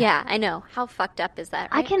God. Yeah, I know. How fucked up is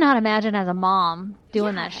that, right? I cannot imagine as a mom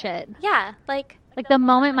doing that shit. Yeah, like... Like, the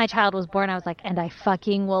moment my child was born, I was like, and I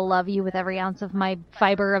fucking will love you with every ounce of my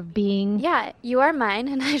fiber of being. Yeah, you are mine,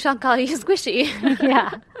 and I shall call you Squishy.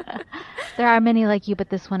 Yeah. There are many like you, but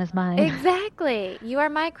this one is mine. Exactly. You are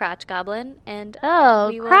my crotch goblin, and Oh,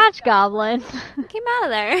 we will- crotch goblin. came out of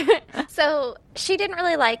there. So she didn't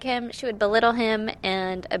really like him. She would belittle him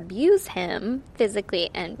and abuse him physically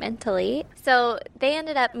and mentally. So they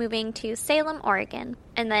ended up moving to Salem, Oregon.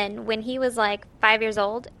 And then when he was like 5 years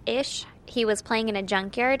old-ish, he was playing in a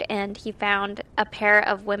junkyard and he found a pair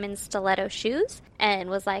of women's stiletto shoes and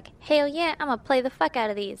was like, hell yeah, I'm going to play the fuck out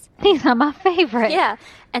of these. These are my favorite. Yeah.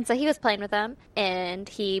 And so he was playing with them and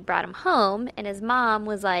he brought them home and his mom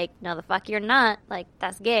was like, no, the fuck you're not. Like,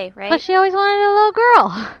 that's gay, right? But she always wanted a little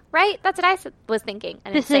girl. Right? That's what I was thinking.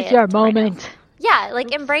 I didn't This say is it your right now. moment. Yeah,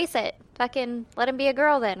 like embrace it. Fucking let him be a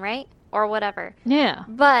girl then, right? Or whatever. Yeah.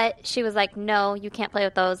 But she was like, no, you can't play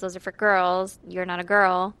with those. Those are for girls. You're not a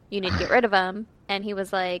girl. You need to get rid of them. And he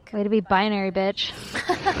was like, Way to be binary, bitch.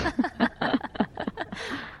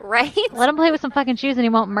 right? Let him play with some fucking shoes and he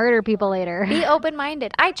won't murder people later. Be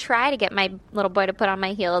open-minded. I try to get my little boy to put on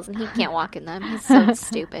my heels, and he can't walk in them. He's so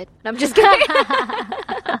stupid. No, I'm just kidding.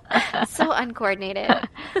 So uncoordinated.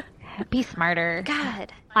 Be smarter.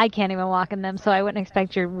 God. I can't even walk in them, so I wouldn't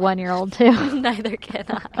expect your 1-year-old to. Neither can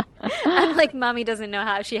I. I'm like, Mommy doesn't know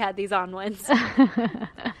how she had these on once.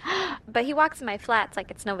 But he walks in my flats like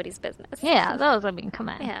it's nobody's business. Yeah, those, I mean, come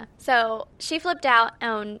on. Yeah. So she flipped out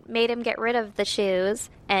and made him get rid of the shoes,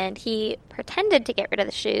 and he pretended to get rid of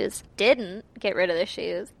the shoes, didn't get rid of the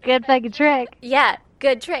shoes. Good fucking trick. Yeah,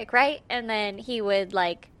 good trick, right? And then he would,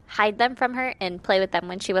 like, hide them from her and play with them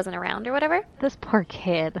when she wasn't around or whatever. This poor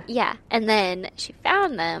kid. Yeah. And then she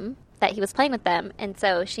found them, that he was playing with them, and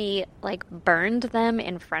so she, like, burned them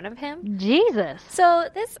in front of him. Jesus. So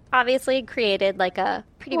this obviously created, like, a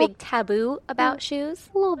pretty big taboo about shoes.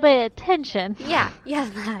 A little bit of tension. Yeah,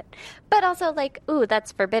 that. But also, like, ooh,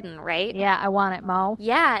 that's forbidden, right? Yeah, I want it, Mo.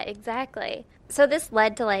 Yeah, exactly. So this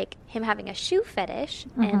led to, like, him having a shoe fetish,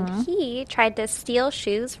 and he tried to steal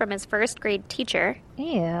shoes from his first grade teacher.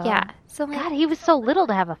 Ew. Yeah. So, like, God, he was so little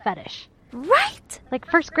to have a fetish. right? Like,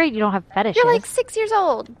 first grade, you don't have fetishes. You're, like, 6 years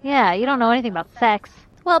old. Yeah, you don't know anything about sex.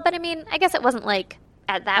 Well, but, I mean, I guess it wasn't, like,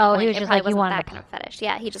 at that Oh, point, he was it just probably like, he wasn't wanted that to kind of fetish.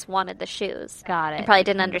 Yeah, he just wanted the shoes. Got it. And probably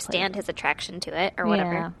didn't understand his attraction to it or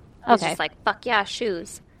whatever. Yeah. He was Okay. just like, fuck yeah,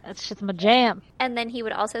 shoes. That's just my jam. And then he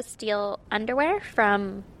would also steal underwear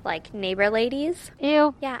from, like, neighbor ladies.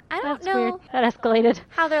 Ew. Yeah, I don't That's know weird. That escalated.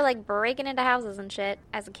 how they're, like, breaking into houses and shit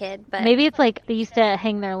as a kid, but... Maybe it's like they used to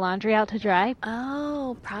hang their laundry out to dry.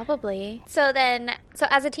 Oh, probably. So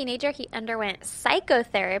as a teenager, he underwent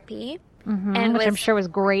psychotherapy. And Which I'm was- sure was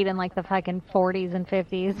great in like the fucking 40s and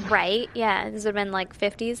 50s. Right, yeah, this would have been, like,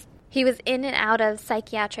 50s. He was in and out of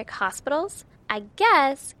psychiatric hospitals. I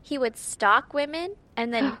guess he would stalk women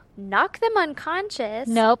and then knock them unconscious.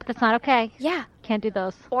 Nope, that's not okay. Yeah. Can't do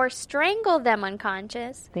those Or strangle them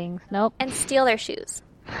unconscious things. Nope. and steal their shoes.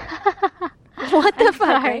 What the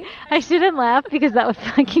fuck? Sorry. I shouldn't laugh because that would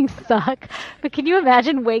fucking suck. But can you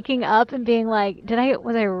imagine waking up and being like,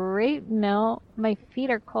 was I raped? No, my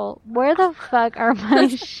feet are cold. Where the fuck are my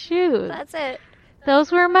shoes? That's it.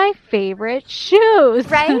 Those were my favorite shoes.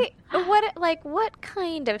 Right? What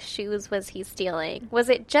kind of shoes was he stealing? Was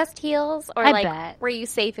it just heels? Or, I like, bet. were you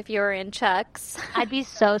safe if you were in Chucks? I'd be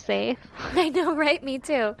so safe. I know, right? Me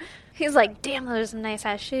too. He's like, damn, those are some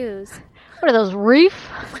nice-ass shoes. What are those, reef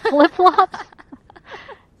flip-flops?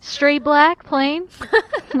 Straight black, plain?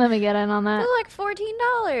 Let me get in on that. They're like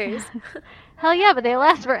 $14. Hell yeah, but they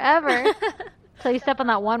last forever. So you step on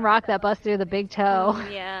that one rock that busts through the big toe.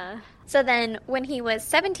 Yeah. So then when he was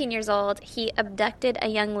 17 years old, he abducted a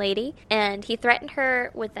young lady and he threatened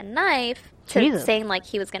her with a knife, saying like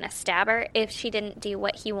he was going to stab her if she didn't do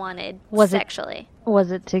what he wanted sexually.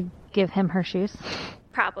 Was it to give him her shoes?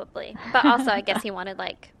 Probably. But also I guess he wanted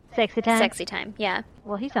like... Sexy time? Sexy time, yeah.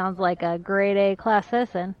 Well, he sounds like a grade A class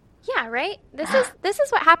citizen. Yeah, right? This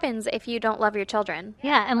is what happens if you don't love your children.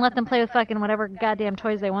 Yeah, and let them play with fucking whatever goddamn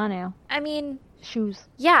toys they want to. I mean... Shoes.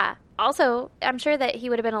 Yeah. Also, I'm sure that he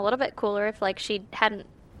would have been a little bit cooler if, like, she hadn't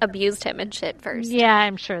abused him and shit first. Yeah,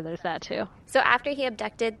 I'm sure there's that, too. So after he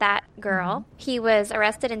abducted that girl, he was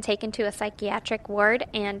arrested and taken to a psychiatric ward,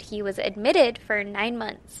 and he was admitted for 9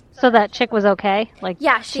 months. So that chick was okay? Like,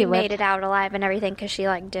 yeah, she made it out alive and everything because she,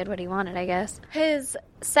 like, did what he wanted, I guess. His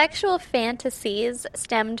sexual fantasies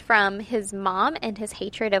stemmed from his mom and his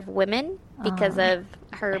hatred of women because of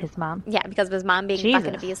her... His mom? Yeah, because of his mom being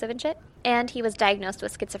fucking abusive and shit. And he was diagnosed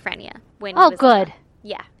with schizophrenia when he was good.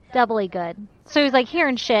 Yeah. Doubly good. So he's like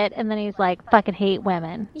hearing shit, and then he's like, fucking hate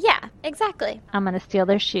women. Yeah, exactly. I'm going to steal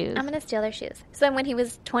their shoes. I'm going to steal their shoes. So then when he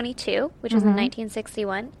was 22, which was in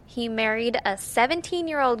 1961, he married a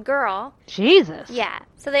 17-year-old girl. Jesus. Yeah.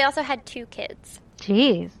 So they also had 2 kids.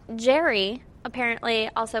 Jeez. Jerry apparently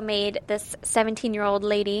also made this 17-year-old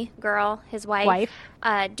girl, his wife,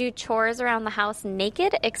 do chores around the house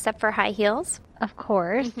naked except for high heels. Of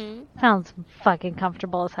course. Sounds fucking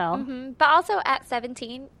comfortable as hell. But also at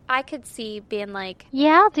 17, I could see being like...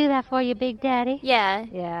 Yeah, I'll do that for you, Big Daddy. Yeah.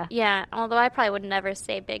 Yeah. Yeah, although I probably would never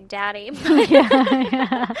say Big Daddy.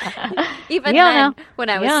 Yeah. Even then, when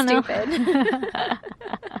I was stupid.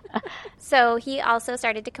 So he also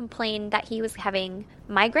started to complain that he was having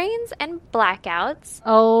migraines and blackouts.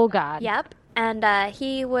 Oh, God. Yep. And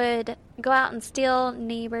he would go out and steal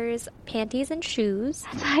neighbors' panties and shoes.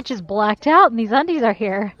 I just blacked out and these undies are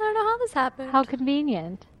here. I don't know how this happened. How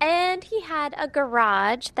convenient. And he had a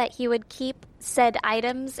garage that he would keep said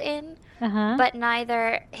items in. But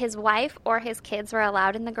neither his wife or his kids were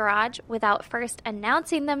allowed in the garage without first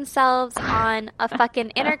announcing themselves on a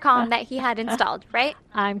fucking intercom that he had installed, right?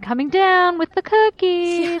 I'm coming down with the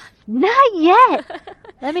cookies. Not yet.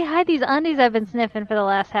 Let me hide these undies I've been sniffing for the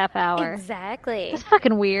last half hour. Exactly. That's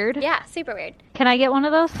fucking weird. Yeah, super weird. Can I get one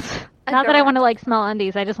of those? Not that I want to, like, smell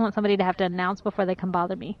undies. I just want somebody to have to announce before they come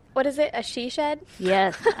bother me. What is it? A she shed?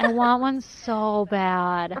 Yes. I want one so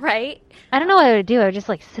bad. Right? I don't know what I would do. I would just,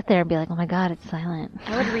 like, sit there and be like, oh, my God, it's silent.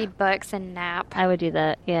 I would read books and nap. I would do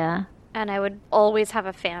that, yeah. And I would always have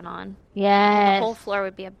a fan on. Yes. The whole floor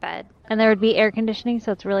would be a bed. And there would be air conditioning,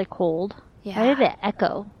 so it's really cold. Yeah. Why did it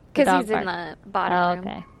echo? Because he's in the bottom room.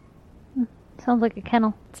 Okay. Sounds like a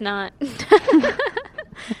kennel. It's not.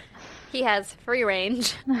 He has free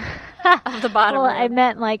range of the bottom room. I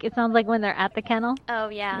meant, like, it sounds like when they're at the kennel. Oh,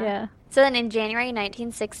 yeah. Yeah. So then in January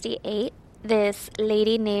 1968, this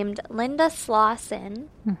lady named Linda Slauson,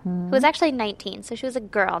 who was actually 19, so she was a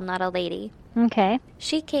girl, not a lady. Okay.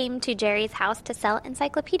 She came to Jerry's house to sell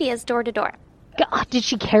encyclopedias door to door. God, did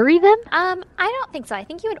she carry them? I don't think so. I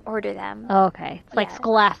think you would order them. Oh, okay. It's like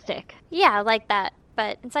Scholastic. Yeah, like that,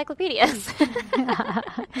 but encyclopedias.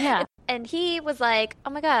 Yeah. And he was like, oh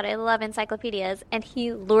my God, I love encyclopedias. And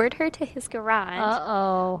he lured her to his garage.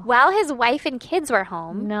 Uh-oh. While his wife and kids were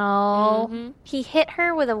home. No. He hit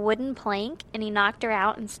her with a wooden plank and he knocked her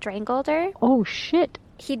out and strangled her. Oh, shit.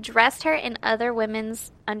 He dressed her in other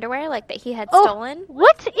women's underwear, like that he had stolen.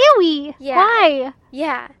 What? Ewy. Yeah. Why?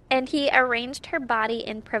 Yeah. And he arranged her body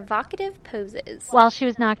in provocative poses. While she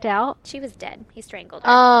was knocked out? She was dead. He strangled her.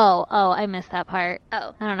 Oh, I missed that part.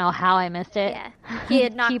 Oh. I don't know how I missed it. Yeah. He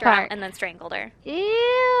had knocked her out and then strangled her.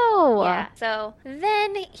 Ew. Yeah. So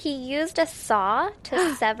then he used a saw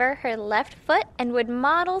to sever her left foot and would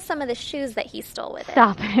model some of the shoes that he stole with it.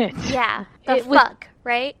 Stop it. Yeah. The fuck,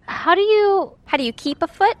 right? How do you keep a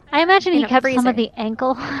foot? I imagine he kept some of the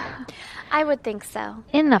ankle. I would think so.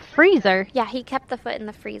 In the freezer? Yeah, he kept the foot in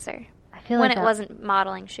the freezer. I feel when like it wasn't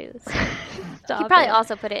modeling shoes. Stop he probably it.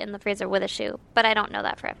 also put it in the freezer with a shoe, but I don't know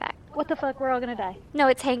that for a fact. What the fuck? We're all gonna die. No,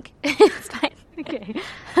 it's Hank. It's fine. Okay.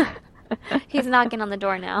 He's knocking on the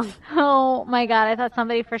door now. Oh my God, I thought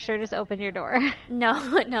somebody for sure just opened your door.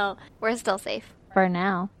 No. We're still safe. For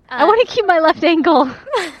now. I want to keep my left ankle.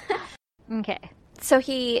 Okay. So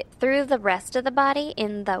he threw the rest of the body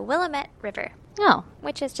in the Willamette River. Oh.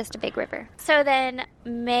 Which is just a big river. So then,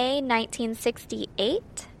 May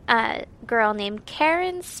 1968, a girl named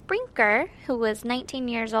Karen Sprinker, who was 19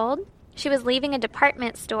 years old, she was leaving a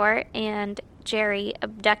department store and Jerry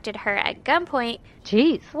abducted her at gunpoint.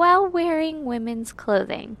 Jeez. While wearing women's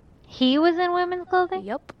clothing. He was in women's clothing?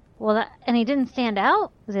 Yep. Well, and he didn't stand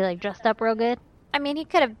out? Was he, like, dressed up real good? I mean, he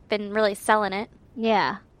could have been really selling it.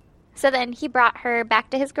 Yeah. So then he brought her back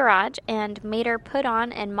to his garage and made her put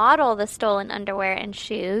on and model the stolen underwear and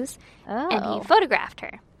shoes. And he photographed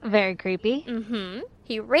her. Very creepy. Mm-hmm.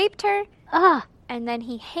 He raped her. Ugh. And then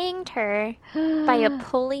he hanged her by a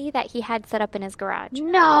pulley that he had set up in his garage.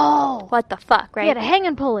 No! What the fuck, right? He had a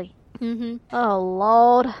hanging pulley. Mm-hmm. Oh,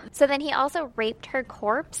 Lord. So then he also raped her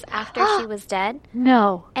corpse after she was dead.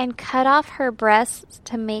 No. And cut off her breasts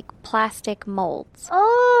to make plastic molds.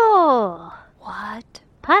 Oh. What?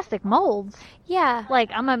 Plastic molds? Yeah. Like,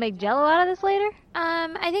 I'm gonna make Jell-O out of this later?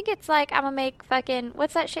 I think it's like I'm gonna make fucking,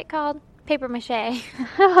 what's that shit called? Paper mache.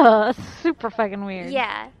 Super fucking weird.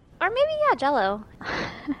 Yeah. Or maybe, yeah, Jell-O.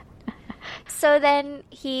 So then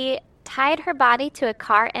he tied her body to a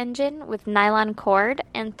car engine with nylon cord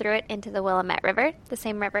and threw it into the Willamette River, the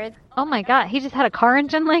same river. Oh my god, he just had a car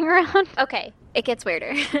engine laying around? Okay, it gets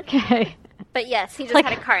weirder. Okay. But yes, he just Like,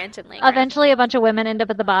 had a car engine laying around. Eventually, a bunch of women end up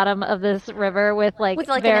at the bottom of this river with various...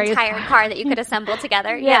 an entire car that you could assemble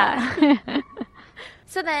together. Yeah.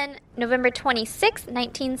 So then, November 26,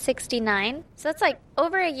 1969, so that's like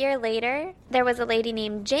over a year later, there was a lady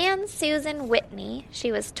named Jan Susan Whitney.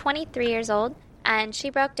 She was 23 years old, and she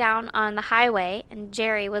broke down on the highway, and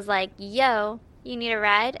Jerry was like, yo, you need a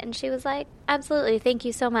ride? And she was like, absolutely, thank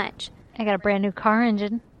you so much. I got a brand new car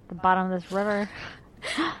engine at the bottom of this river.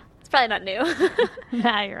 It's probably not new.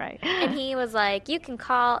 Nah, you're right. And he was like, you can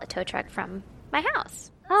call a tow truck from my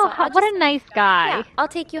house. Oh, So what a nice guy. Yeah, I'll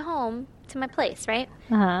take you home to my place, right?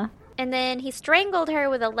 Uh-huh. And then he strangled her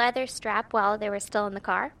with a leather strap while they were still in the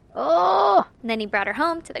car. Oh! And then he brought her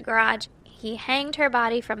home to the garage. He hanged her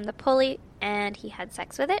body from the pulley, and he had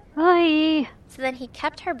sex with it. Oy. So then he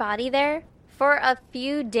kept her body there for a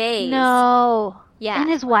few days. No. Yeah. And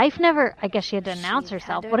his wife never, I guess she had to announce She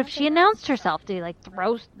herself. had to What if announce she announced herself? Did he,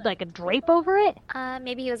 throw, a drape over it?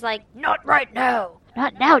 Maybe he was like, Not right now.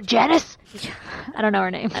 Not now, Janice. I don't know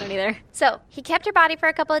her name. I don't either. So he kept her body for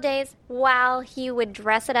a couple of days while he would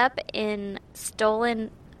dress it up in stolen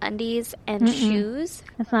undies and shoes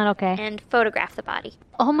That's not okay. and photograph the body.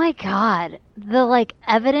 Oh my god. The,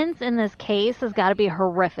 evidence in this case has got to be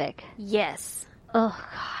horrific. Yes. Oh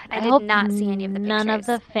god. I did hope not see any of the None of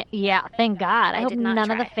pictures. the yeah, thank God. I hope did not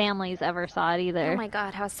none of the try. families ever saw it either. Oh my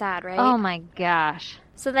god, how sad, right? Oh my gosh.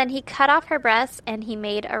 So then he cut off her breasts and he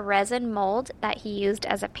made a resin mold that he used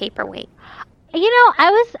as a paperweight. You know,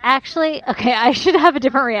 I was actually okay, I should have a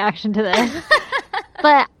different reaction to this.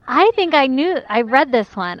 But I think I read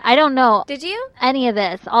this one. I don't know Did you? any of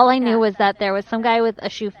this. All I knew Yeah. was that there was some guy with a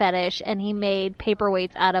shoe fetish and he made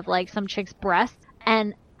paperweights out of some chick's breasts,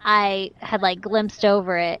 and I had glimpsed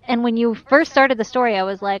over it. And when you first started the story, I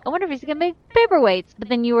was like, I wonder if he's gonna make paperweights. But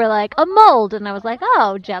then you were like, a mold, and I was like,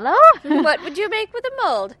 oh, Jell-O. What would you make with a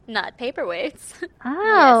mold? Not paperweights.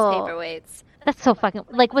 Oh, Yes, paperweights. that's so fucking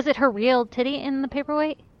was it her real titty in the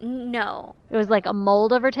paperweight? No. It was a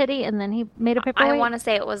mold of her titty, and then he made a paperweight. I want to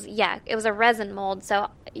say it was a resin mold, so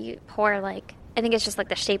you pour I think it's just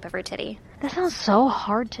the shape of her titty. That sounds so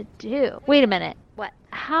hard to do. Wait a minute. What?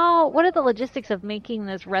 What are the logistics of making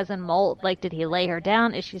this resin mold? Did he lay her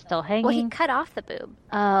down? Is she still hanging? Well, he cut off the boob,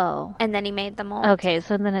 Oh. and then he made the mold. Okay,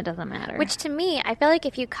 so then it doesn't matter. Which to me, I feel like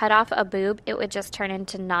if you cut off a boob, it would just turn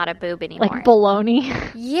into not a boob anymore. baloney?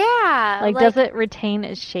 Yeah. Does it retain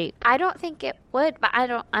its shape? I don't think it would, but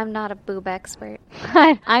I'm not a boob expert.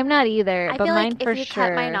 I'm not either, I but feel mine like for if you sure.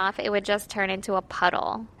 cut mine off, it would just turn into a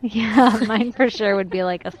puddle. Yeah, mine for sure would be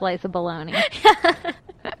a slice of bologna.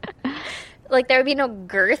 There would be no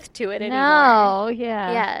girth to it anymore. No,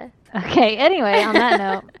 yeah. Yeah. Okay, anyway, on that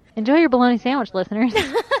note, enjoy your bologna sandwich, listeners.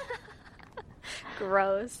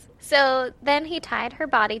 Gross. So then he tied her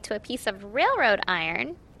body to a piece of railroad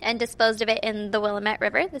iron and disposed of it in the Willamette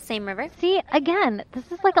River, the same river. See, again,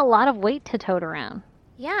 this is a lot of weight to tote around.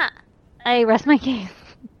 Yeah. I rest my case.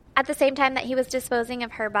 At the same time that he was disposing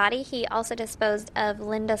of her body, he also disposed of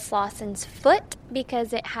Linda Slauson's foot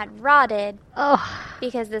because it had rotted, Oh.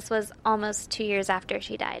 because this was almost 2 years after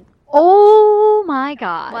she died. Oh my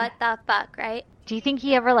god. What the fuck, right? Do you think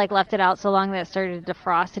he ever left it out so long that it started to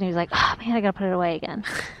defrost and he was like, oh man, I gotta put it away again?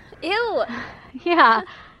 Ew. Yeah.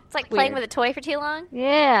 It's like playing Weird. with a toy for too long.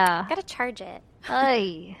 Yeah. Gotta charge it.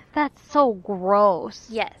 Ay, that's so gross.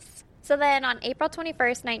 Yes. So then on April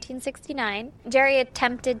 21st, 1969, Jerry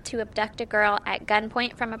attempted to abduct a girl at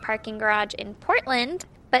gunpoint from a parking garage in Portland,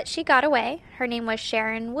 but she got away. Her name was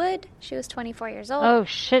Sharon Wood. She was 24 years old. Oh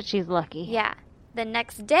shit, she's lucky. Yeah. The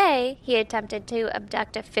next day, he attempted to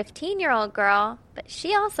abduct a 15-year-old girl, but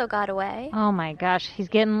she also got away. Oh my gosh, he's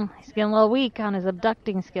getting a little weak on his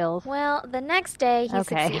abducting skills. Well, the next day, he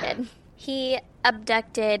Okay. succeeded. He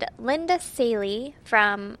abducted Linda Saley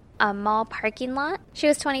from a mall parking lot. She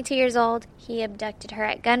was 22 years old. He abducted her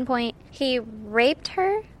at gunpoint. He raped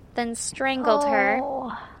her, then strangled her.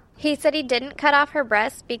 He said he didn't cut off her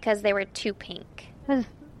breasts because they were too pink. Was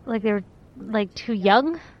like they were like too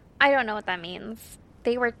young? I don't know what that means.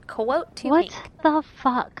 They were, quote, too What pink. the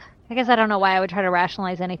fuck? I guess I don't know why I would try to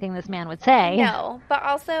rationalize anything this man would say. No, but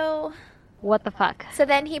also... What the fuck? So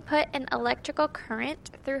then he put an electrical current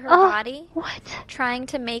through her body. What? Trying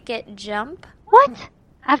to make it jump. What?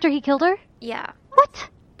 After he killed her? Yeah. What?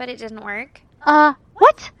 But it didn't work.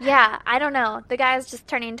 What? Yeah, I don't know. The guy's just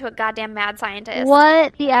turning into a goddamn mad scientist.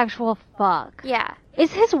 What the actual fuck? Yeah.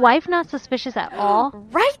 Is his wife not suspicious at all?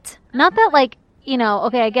 Right? Not that, like, you know,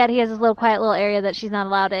 okay, I get he has this little quiet little area that she's not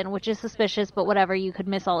allowed in, which is suspicious, but whatever, you could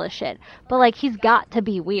miss all this shit. But, like, he's got to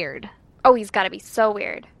be weird. Oh, he's got to be so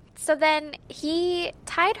weird. So then he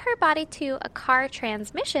tied her body to a car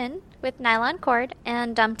transmission with nylon cord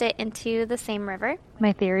and dumped it into the same river.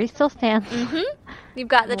 My theory still stands. Mm-hmm. You've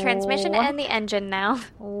got the transmission What? and the engine now.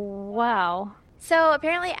 Wow. So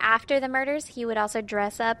apparently after the murders, he would also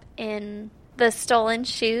dress up in the stolen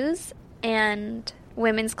shoes and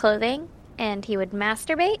women's clothing, and he would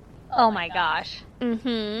masturbate. Oh my gosh.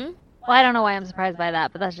 Mm-hmm. Well, I don't know why I'm surprised by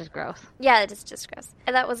that, but that's just gross. Yeah, it's just gross.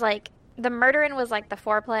 And that was like, the murdering was like the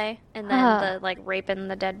foreplay, and then the like raping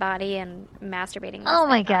the dead body and masturbating. Oh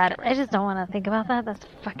my god, I just don't want to think about that. That's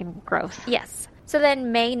fucking gross. Yes. So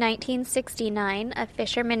then May 1969, a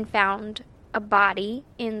fisherman found a body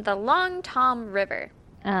in the Long Tom River,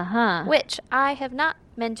 which I have not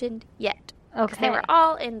mentioned yet. Because they were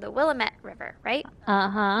all in the Willamette River, right?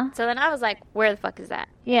 So then I was like, where the fuck is that?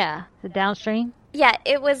 Yeah. The downstream? Yeah,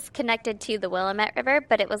 it was connected to the Willamette River,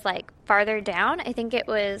 but it was like farther down. I think it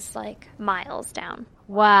was like miles down.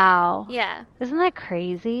 Wow. Yeah. Isn't that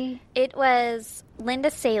crazy? It was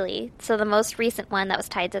Linda Saley, so the most recent one that was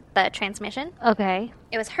tied to the transmission. Okay.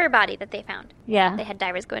 It was her body that they found. Yeah. They had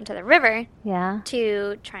divers go into the river Yeah.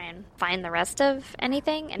 to try and find the rest of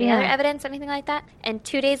anything, any other evidence, anything like that. And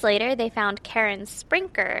 2 days later, they found Karen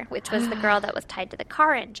Sprinker, which was the girl that was tied to the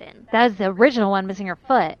car engine. That was the original one missing her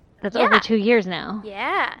foot. That's over 2 years now.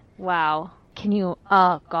 Yeah. Wow. Can you...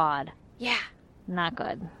 Oh, God. Yeah. Not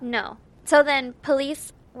good. No. So then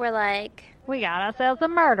police were like... We got ourselves a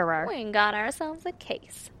murderer. We got ourselves a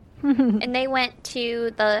case. And they went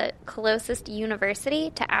to the closest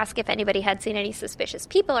university to ask if anybody had seen any suspicious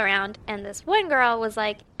people around. And this one girl was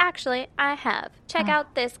like, actually, I have. Check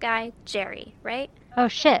out this guy, Jerry, right? Oh,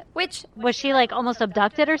 shit. Which... Was she, like, almost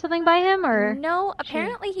abducted or something by him, or...? No,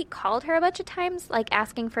 apparently he called her a bunch of times, like,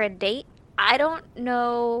 asking for a date. I don't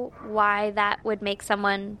know why that would make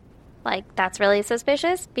someone, like, that's really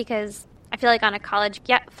suspicious, because... I feel like on a college,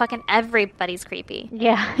 fucking everybody's creepy.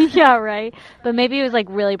 Yeah, yeah, right. But maybe it was, like,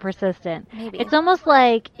 really persistent. Maybe. It's almost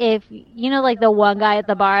like if, you know, like the one guy at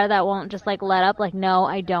the bar that won't just, like, let up, like, no,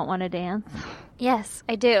 I don't want to dance. Yes,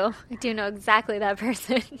 I do. I do know exactly that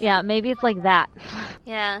person. Yeah, maybe it's like that.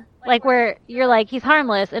 Yeah. Like where you're like, he's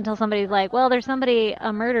harmless until somebody's like, well, there's somebody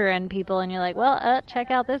murdering people, and you're like, well, check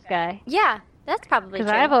out this guy. Yeah, that's probably true.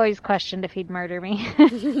 Because I've always questioned if he'd murder me.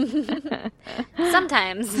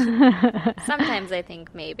 Sometimes. Sometimes I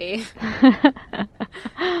think maybe.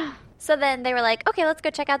 So then they were like, okay, let's go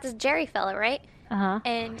check out this Jerry fella, right?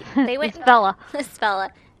 And they went... This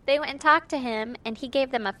fella. They went and talked to him, and he gave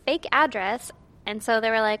them a fake address. And so they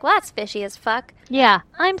were like, well, that's fishy as fuck. Yeah,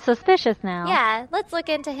 I'm suspicious now. Yeah, let's look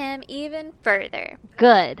into him even further.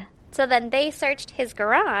 Good. So then they searched his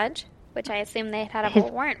garage, which I assume they had a whole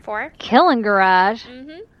warrant for. Killing garage.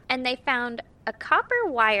 Mm-hmm. And they found a copper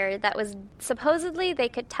wire that was supposedly they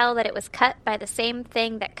could tell that it was cut by the same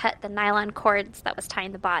thing that cut the nylon cords that was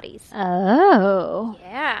tying the bodies. Oh.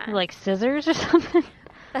 Yeah. Like scissors or something?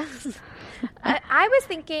 I was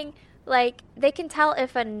thinking, like, they can tell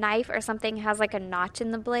if a knife or something has, like, a notch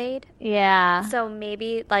in the blade. Yeah. So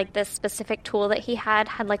maybe, like, the specific tool that he had,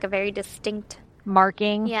 like, a very distinct...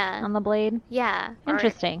 marking on the blade? Yeah.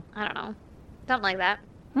 Interesting. Or, I don't know. Something like that.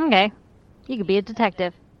 Okay. You could be a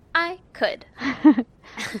detective. I could.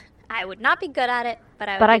 I would not be good at it, but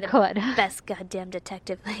I would be the best goddamn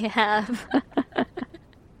detective they have.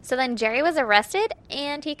 So then Jerry was arrested,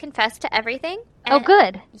 and he confessed to everything. Oh,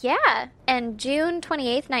 good. Yeah. And June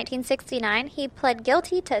 28th, 1969, he pled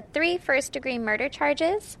guilty to 3 first-degree murder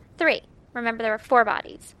charges. 3. Remember, there were 4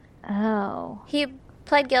 bodies. Oh. He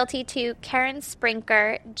pled guilty to Karen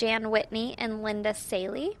Sprinker, Jan Whitney, and Linda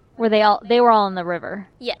Saley. Were they were all in the river?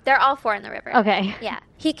 Yeah, they're all 4 in the river. Okay. Yeah.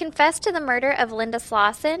 He confessed to the murder of Linda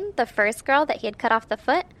Slauson, the first girl that he had cut off the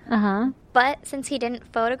foot. But since he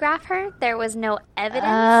didn't photograph her, there was no evidence.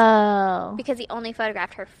 Oh. Because he only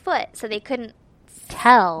photographed her foot, so they couldn't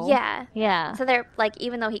tell. Yeah. Yeah. So they're like,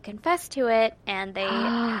 even though he confessed to it and they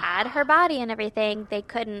had her body and everything, they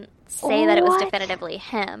couldn't say that it was What? definitively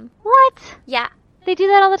him. What? Yeah. They do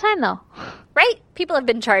that all the time, though. Right? People have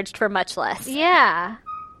been charged for much less. Yeah.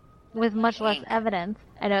 With much less evidence.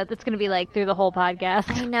 I know, that's going to be like through the whole podcast.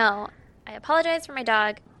 I know. I apologize for my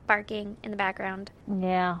dog barking in the background.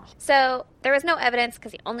 Yeah. So there was no evidence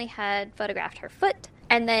because he only had photographed her foot.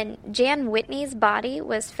 And then Jan Whitney's body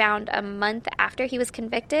was found a month after he was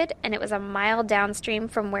convicted, and it was a mile downstream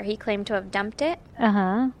from where he claimed to have dumped it.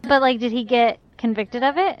 Uh-huh. But, like, did he get convicted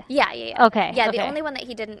of it? Yeah. Okay. Yeah, okay. the only one that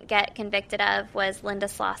he didn't get convicted of was Linda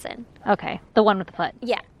Slauson. Okay. The one with the foot.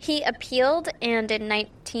 Yeah. He appealed, and in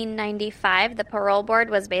 1995, the parole board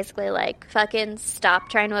was basically like, fucking stop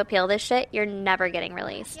trying to appeal this shit. You're never getting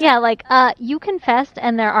released. Yeah, like, you confessed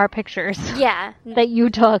and there are pictures Yeah. that you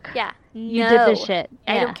took. Yeah. You did this shit.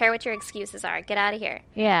 I Yeah. don't care what your excuses are. Get out of here.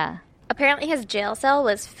 Yeah. Apparently his jail cell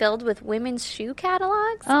was filled with women's shoe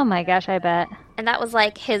catalogs. Oh my gosh, I bet. And that was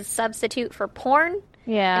like his substitute for porn.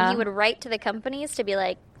 Yeah. And he would write to the companies to be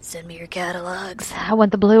like, send me your catalogs. I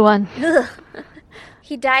want the blue one.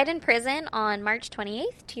 He died in prison on March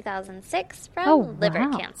 28th, 2006 from liver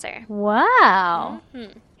wow. cancer. Wow.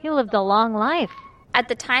 Mm-hmm. He lived a long life. At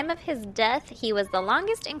the time of his death, he was the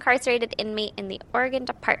longest incarcerated inmate in the Oregon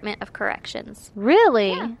Department of Corrections.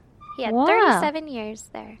 Really? Yeah. He had Wow. 37 years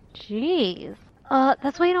there. Jeez.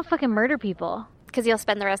 That's why you don't fucking murder people. Because you'll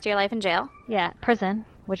spend the rest of your life in jail. Yeah, prison,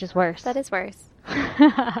 which is worse. That is worse.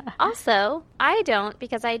 Also, I don't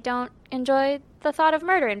because I don't enjoy the thought of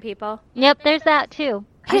murdering people. Yep, there's that too.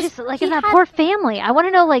 I His- just, like, he in that had- poor family, I want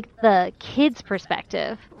to know, like, the kid's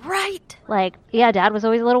perspective. Right. Like, yeah, dad was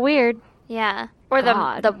always a little weird. Yeah. Or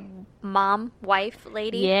God. the mom, wife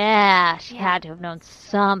lady. Yeah, she Yeah. had to have known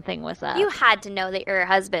something was up. You had to know that your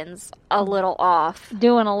husband's a little off.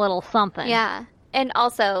 Doing a little something. Yeah. And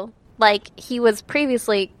also, like, he was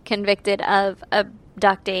previously convicted of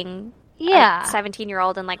abducting Yeah. a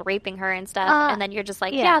 17-year-old and, like, raping her and stuff. And then you're just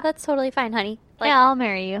like, yeah. yeah, that's totally fine, honey. Like, Yeah, I'll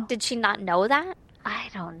marry you. did she not know that? I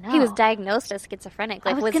don't know. He was diagnosed as schizophrenic.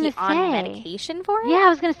 Like, was was he gonna on say. medication for it? Yeah, I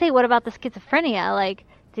was going to say, what about the schizophrenia? Like,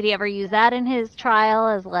 did he ever use that in his trial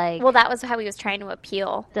as, like... Well, that was how he was trying to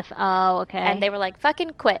appeal. oh, okay. And they were like,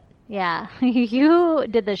 fucking quit. Yeah. You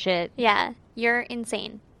did the shit. Yeah, you're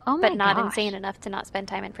insane. Oh my But not gosh. insane enough to not spend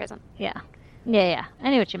time in prison. Yeah. Yeah. I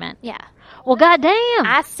knew what you meant. Yeah. Well, goddamn.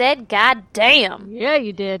 I said, God damn. Yeah,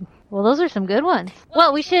 you did. Well, those are some good ones.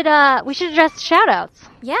 Well, we should address shout-outs.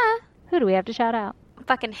 Yeah. Who do we have to shout out?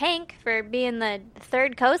 Fucking Hank for being the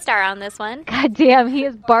third co-star on this one. God damn, he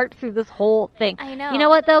has barked through this whole thing. I know. You know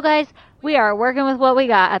what, though, guys? We are working with what we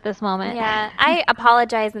got at this moment. Yeah, I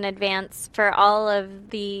apologize in advance for all of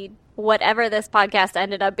the whatever this podcast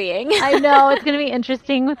ended up being. I know, it's going to be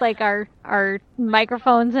interesting with, like, our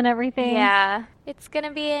microphones and everything. Yeah, it's going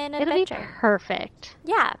to be an It'll be adventure. perfect.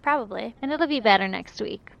 Yeah, probably. And it'll be better next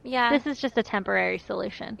week. Yeah. This is just a temporary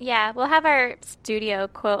solution. Yeah, we'll have our studio,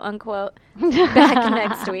 quote unquote, back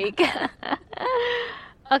next week.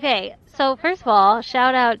 Okay, so first of all,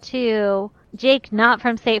 shout out to Jake, not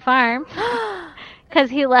from State Farm, because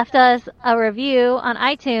he left us a review on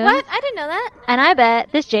iTunes. What? I didn't know that. And I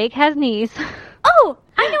bet this Jake has knees. Oh,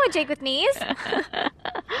 I know a Jake with knees.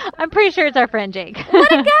 I'm pretty sure it's our friend Jake.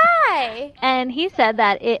 What a guy. And he said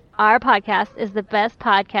that our podcast is the best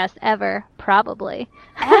podcast ever, probably.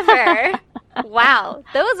 Ever. Wow.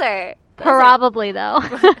 Those are Probably, though.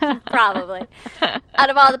 probably. Out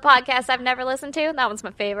of all the podcasts I've never listened to, that one's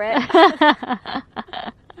my favorite.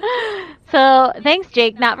 So, thanks,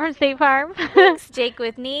 Jake, not from State Farm. Thanks, Jake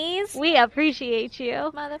with knees. We appreciate you.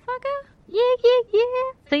 Motherfucker.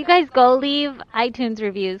 Yeah. So, you guys go leave iTunes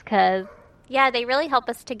reviews, because... Yeah, they really help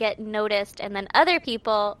us to get noticed, and then other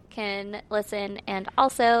people can listen and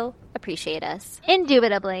also appreciate us.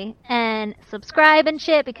 Indubitably. And subscribe and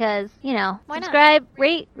shit, because, you know, Why not? subscribe,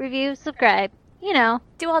 rate, review, subscribe. You know.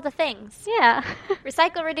 Do all the things. Yeah.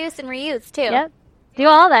 Recycle, reduce, and reuse, too. Yep. Do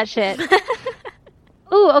all that shit.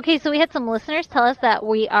 Ooh, okay, so we had some listeners tell us that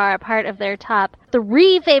we are a part of their top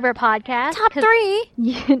 3 favorite podcasts. Top 3?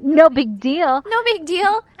 No big deal. No big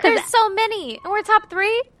deal. There's so many. And we're top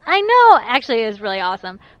 3? I know. Actually, it was really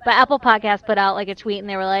awesome. But Apple Podcasts put out like a tweet and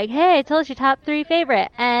they were like, hey, tell us your top 3 favorite.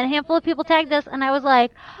 And a handful of people tagged us and I was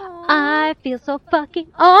like, I feel so fucking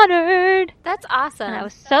honored. That's awesome. And I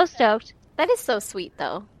was so stoked. That is so sweet,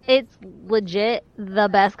 though. It's legit the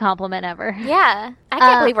best compliment ever. Yeah. I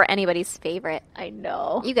can't believe we're anybody's favorite. I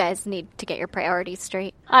know. You guys need to get your priorities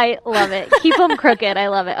straight. I love it. Keep them crooked. I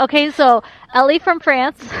love it. Okay, so Ellie from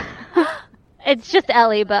France. It's just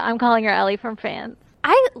Ellie, but I'm calling her Ellie from France.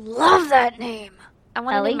 I love that name. I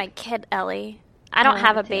want to Ellie? name my kid Ellie. I don't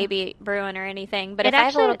have a too. baby brewing or anything, but It if I have a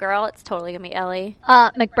actually- little girl, it's totally gonna be Ellie.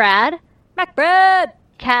 McBride, MacBread!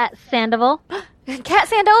 Kat Sandoval, Cat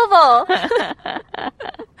Sandoval!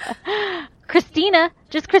 Christina,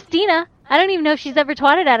 just Christina. I don't even know if she's ever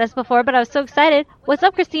twatted at us before, but I was so excited. What's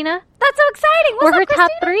up, Christina? That's so exciting! What's We're her up,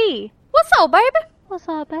 top Christina? 3. What's up, baby? What's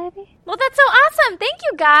up, baby? Well, that's so awesome. Thank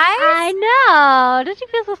you, guys. I know. Don't you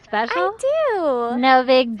feel so special? I do. No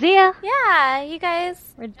big deal. Yeah, you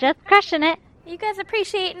guys We're just crushing it.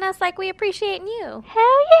 appreciating us like we appreciating you.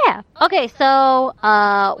 Hell yeah. Okay, so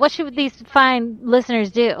what should these fine listeners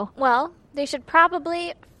do? Well, they should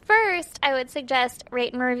probably first, I would suggest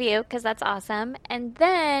rate and review because that's awesome. And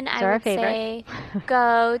then I our would favorite. say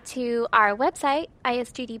go to our website,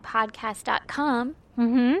 isgdpodcast.com,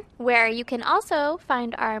 where you can also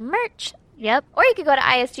find our merch. Yep. Or you could go to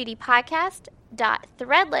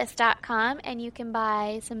isgdpodcast.threadless.com and you can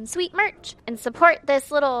buy some sweet merch and support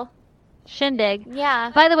this little, Shindig. yeah.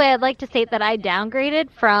 By the way, I'd like to state that I downgraded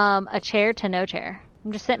from a chair to no chair.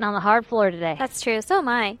 I'm just sitting on the hard floor today. That's true. So am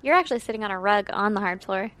I. You're actually sitting on a rug on the hard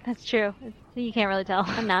floor. That's true. You can't really tell.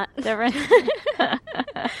 I'm not. Difference.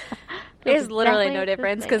 There's literally exactly no the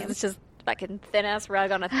difference because same. it's just fucking thin-ass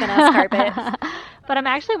rug on a thin-ass carpet. But I'm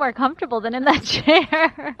actually more comfortable than in that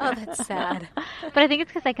chair. Oh, that's sad. But I think it's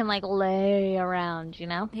because I can, like, lay around, you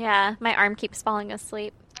know? Yeah, my arm keeps falling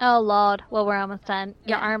asleep. Oh, Lord. Well, we're almost done.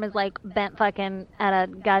 Your Yeah. arm is, like, bent fucking at a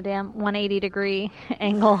goddamn 180-degree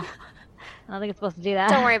angle. I don't think it's supposed to do that.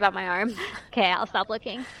 Don't worry about my arm. Okay, I'll stop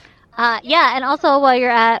looking. Yeah, and also while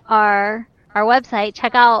you're at our website,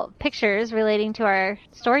 check out pictures relating to our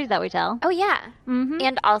stories that we tell. Oh, yeah. Mm-hmm.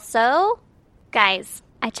 And also, guys,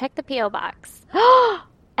 I check the P.O. box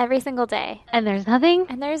every single day. And there's nothing?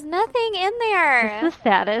 And there's nothing in there. What's the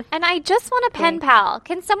status? And I just want a pen pal.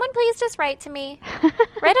 Can someone please just write to me?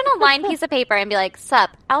 Write on a lined piece of paper and be like, sup,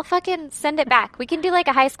 I'll fucking send it back. We can do like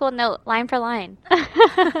a high school note, line for line.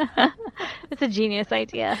 It's a genius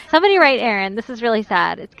idea. Somebody write Erin. This is really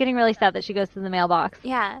sad. It's getting really sad that she goes to the mailbox.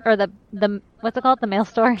 Yeah. Or the what's it called? The mail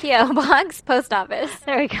store? P.O. box, post office.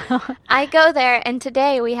 There we go. I go there, and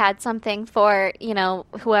today we had something for, you know,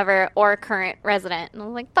 whoever or current resident. And I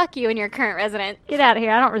was like, fuck you and your current resident. Get out of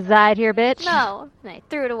here. I don't reside here, bitch. No. And I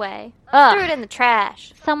threw it away. Ugh. Threw it in the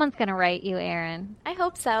trash. Someone's going to write you, Erin. I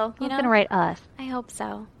hope so. You Someone's know? going to write us. I hope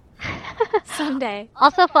so. Someday.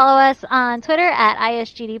 Also follow us on Twitter at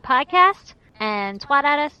ISGD Podcast and tweet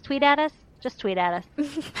at us. Just tweet at us.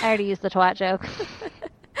 I already used the twat joke.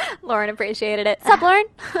 Lauren appreciated it. Sup, Lauren?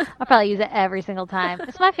 I'll probably use it every single time.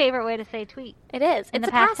 It's my favorite way to say tweet. It is. In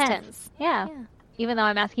It's the a past tense. Yeah. Yeah. Even though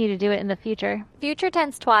I'm asking you to do it in the future. Future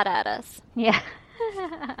tense twat at us. Yeah.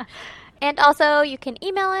 And also, you can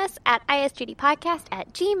email us at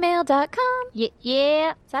isgdpodcast@gmail.com.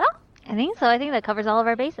 Yeah. Is that all? I think so. I think that covers all of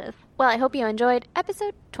our bases. Well, I hope you enjoyed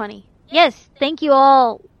episode 20. Yes. Thank you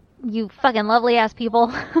all, you fucking lovely ass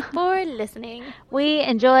people. For listening. We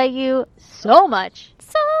enjoy you so much.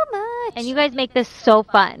 So much. And you guys make this so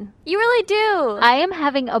fun. You really do. I am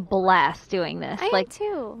having a blast doing this. I am like,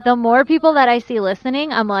 too. the more people that I see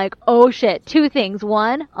listening, I'm like, oh shit. 2 things.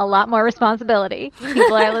 1, a lot more responsibility.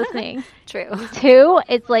 People are listening. True. 2,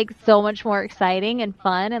 it's like so much more exciting and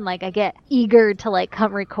fun, and like I get eager to like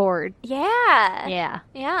come record. Yeah. Yeah.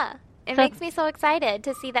 Yeah. It So- makes me so excited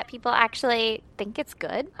to see that people actually think it's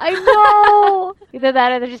good. I know. Either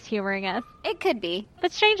that or they're just humoring us. It could be.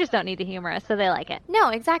 But strangers don't need to humor us, so they like it. No,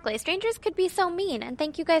 exactly. Strangers could be so mean, and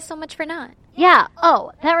thank you guys so much for not. Yeah.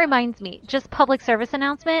 Oh, that reminds me. Just public service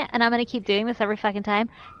announcement, and I'm going to keep doing this every fucking time.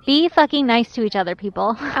 Be fucking nice to each other,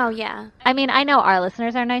 people. Oh, yeah. I mean, I know our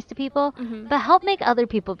listeners are nice to people, but help make other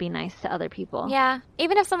people be nice to other people. Yeah.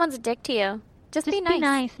 Even if someone's a dick to you, just be nice. Be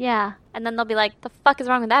nice, yeah. And then they'll be like, the fuck is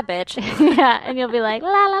wrong with that bitch? Yeah, and you'll be like, la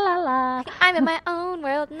la la la. I'm in my own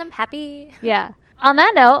world and I'm happy. Yeah. On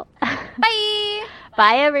that note, Bye!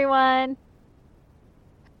 bye everyone.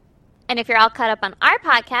 And if you're all caught up on our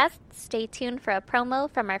podcast, stay tuned for a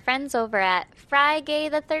promo from our friends over at Friday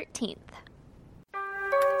the 13th.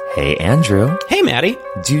 Hey, Andrew. Hey, Maddie.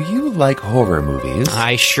 Do you like horror movies?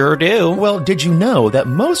 I sure do. Well, did you know that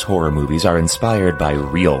most horror movies are inspired by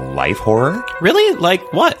real-life horror? Really?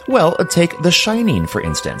 Like what? Well, take The Shining, for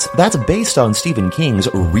instance. That's based on Stephen King's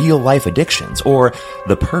real-life addictions, or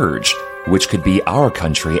The Purge, which could be our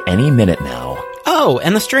country any minute now. Oh,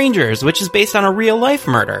 and The Strangers, which is based on a real-life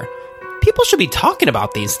murder. People should be talking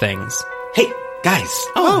about these things. Hey, Guys.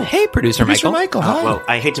 Oh, hey, Producer Michael. Hi. Well,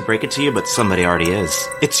 I hate to break it to you, but somebody already is.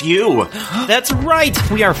 It's you! That's right!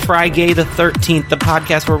 We are Friday the 13th, the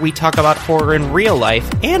podcast where we talk about horror in real life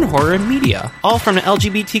and horror in media, all from an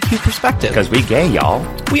LGBTQ perspective. Because we gay, y'all.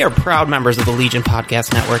 We are proud members of the Legion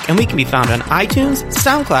Podcast Network, and we can be found on iTunes,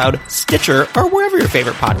 SoundCloud, Stitcher, or wherever your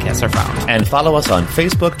favorite podcasts are found. And follow us on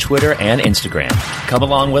Facebook, Twitter, and Instagram. Come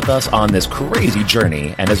along with us on this crazy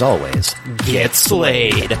journey, and as always, Get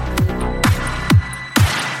slayed!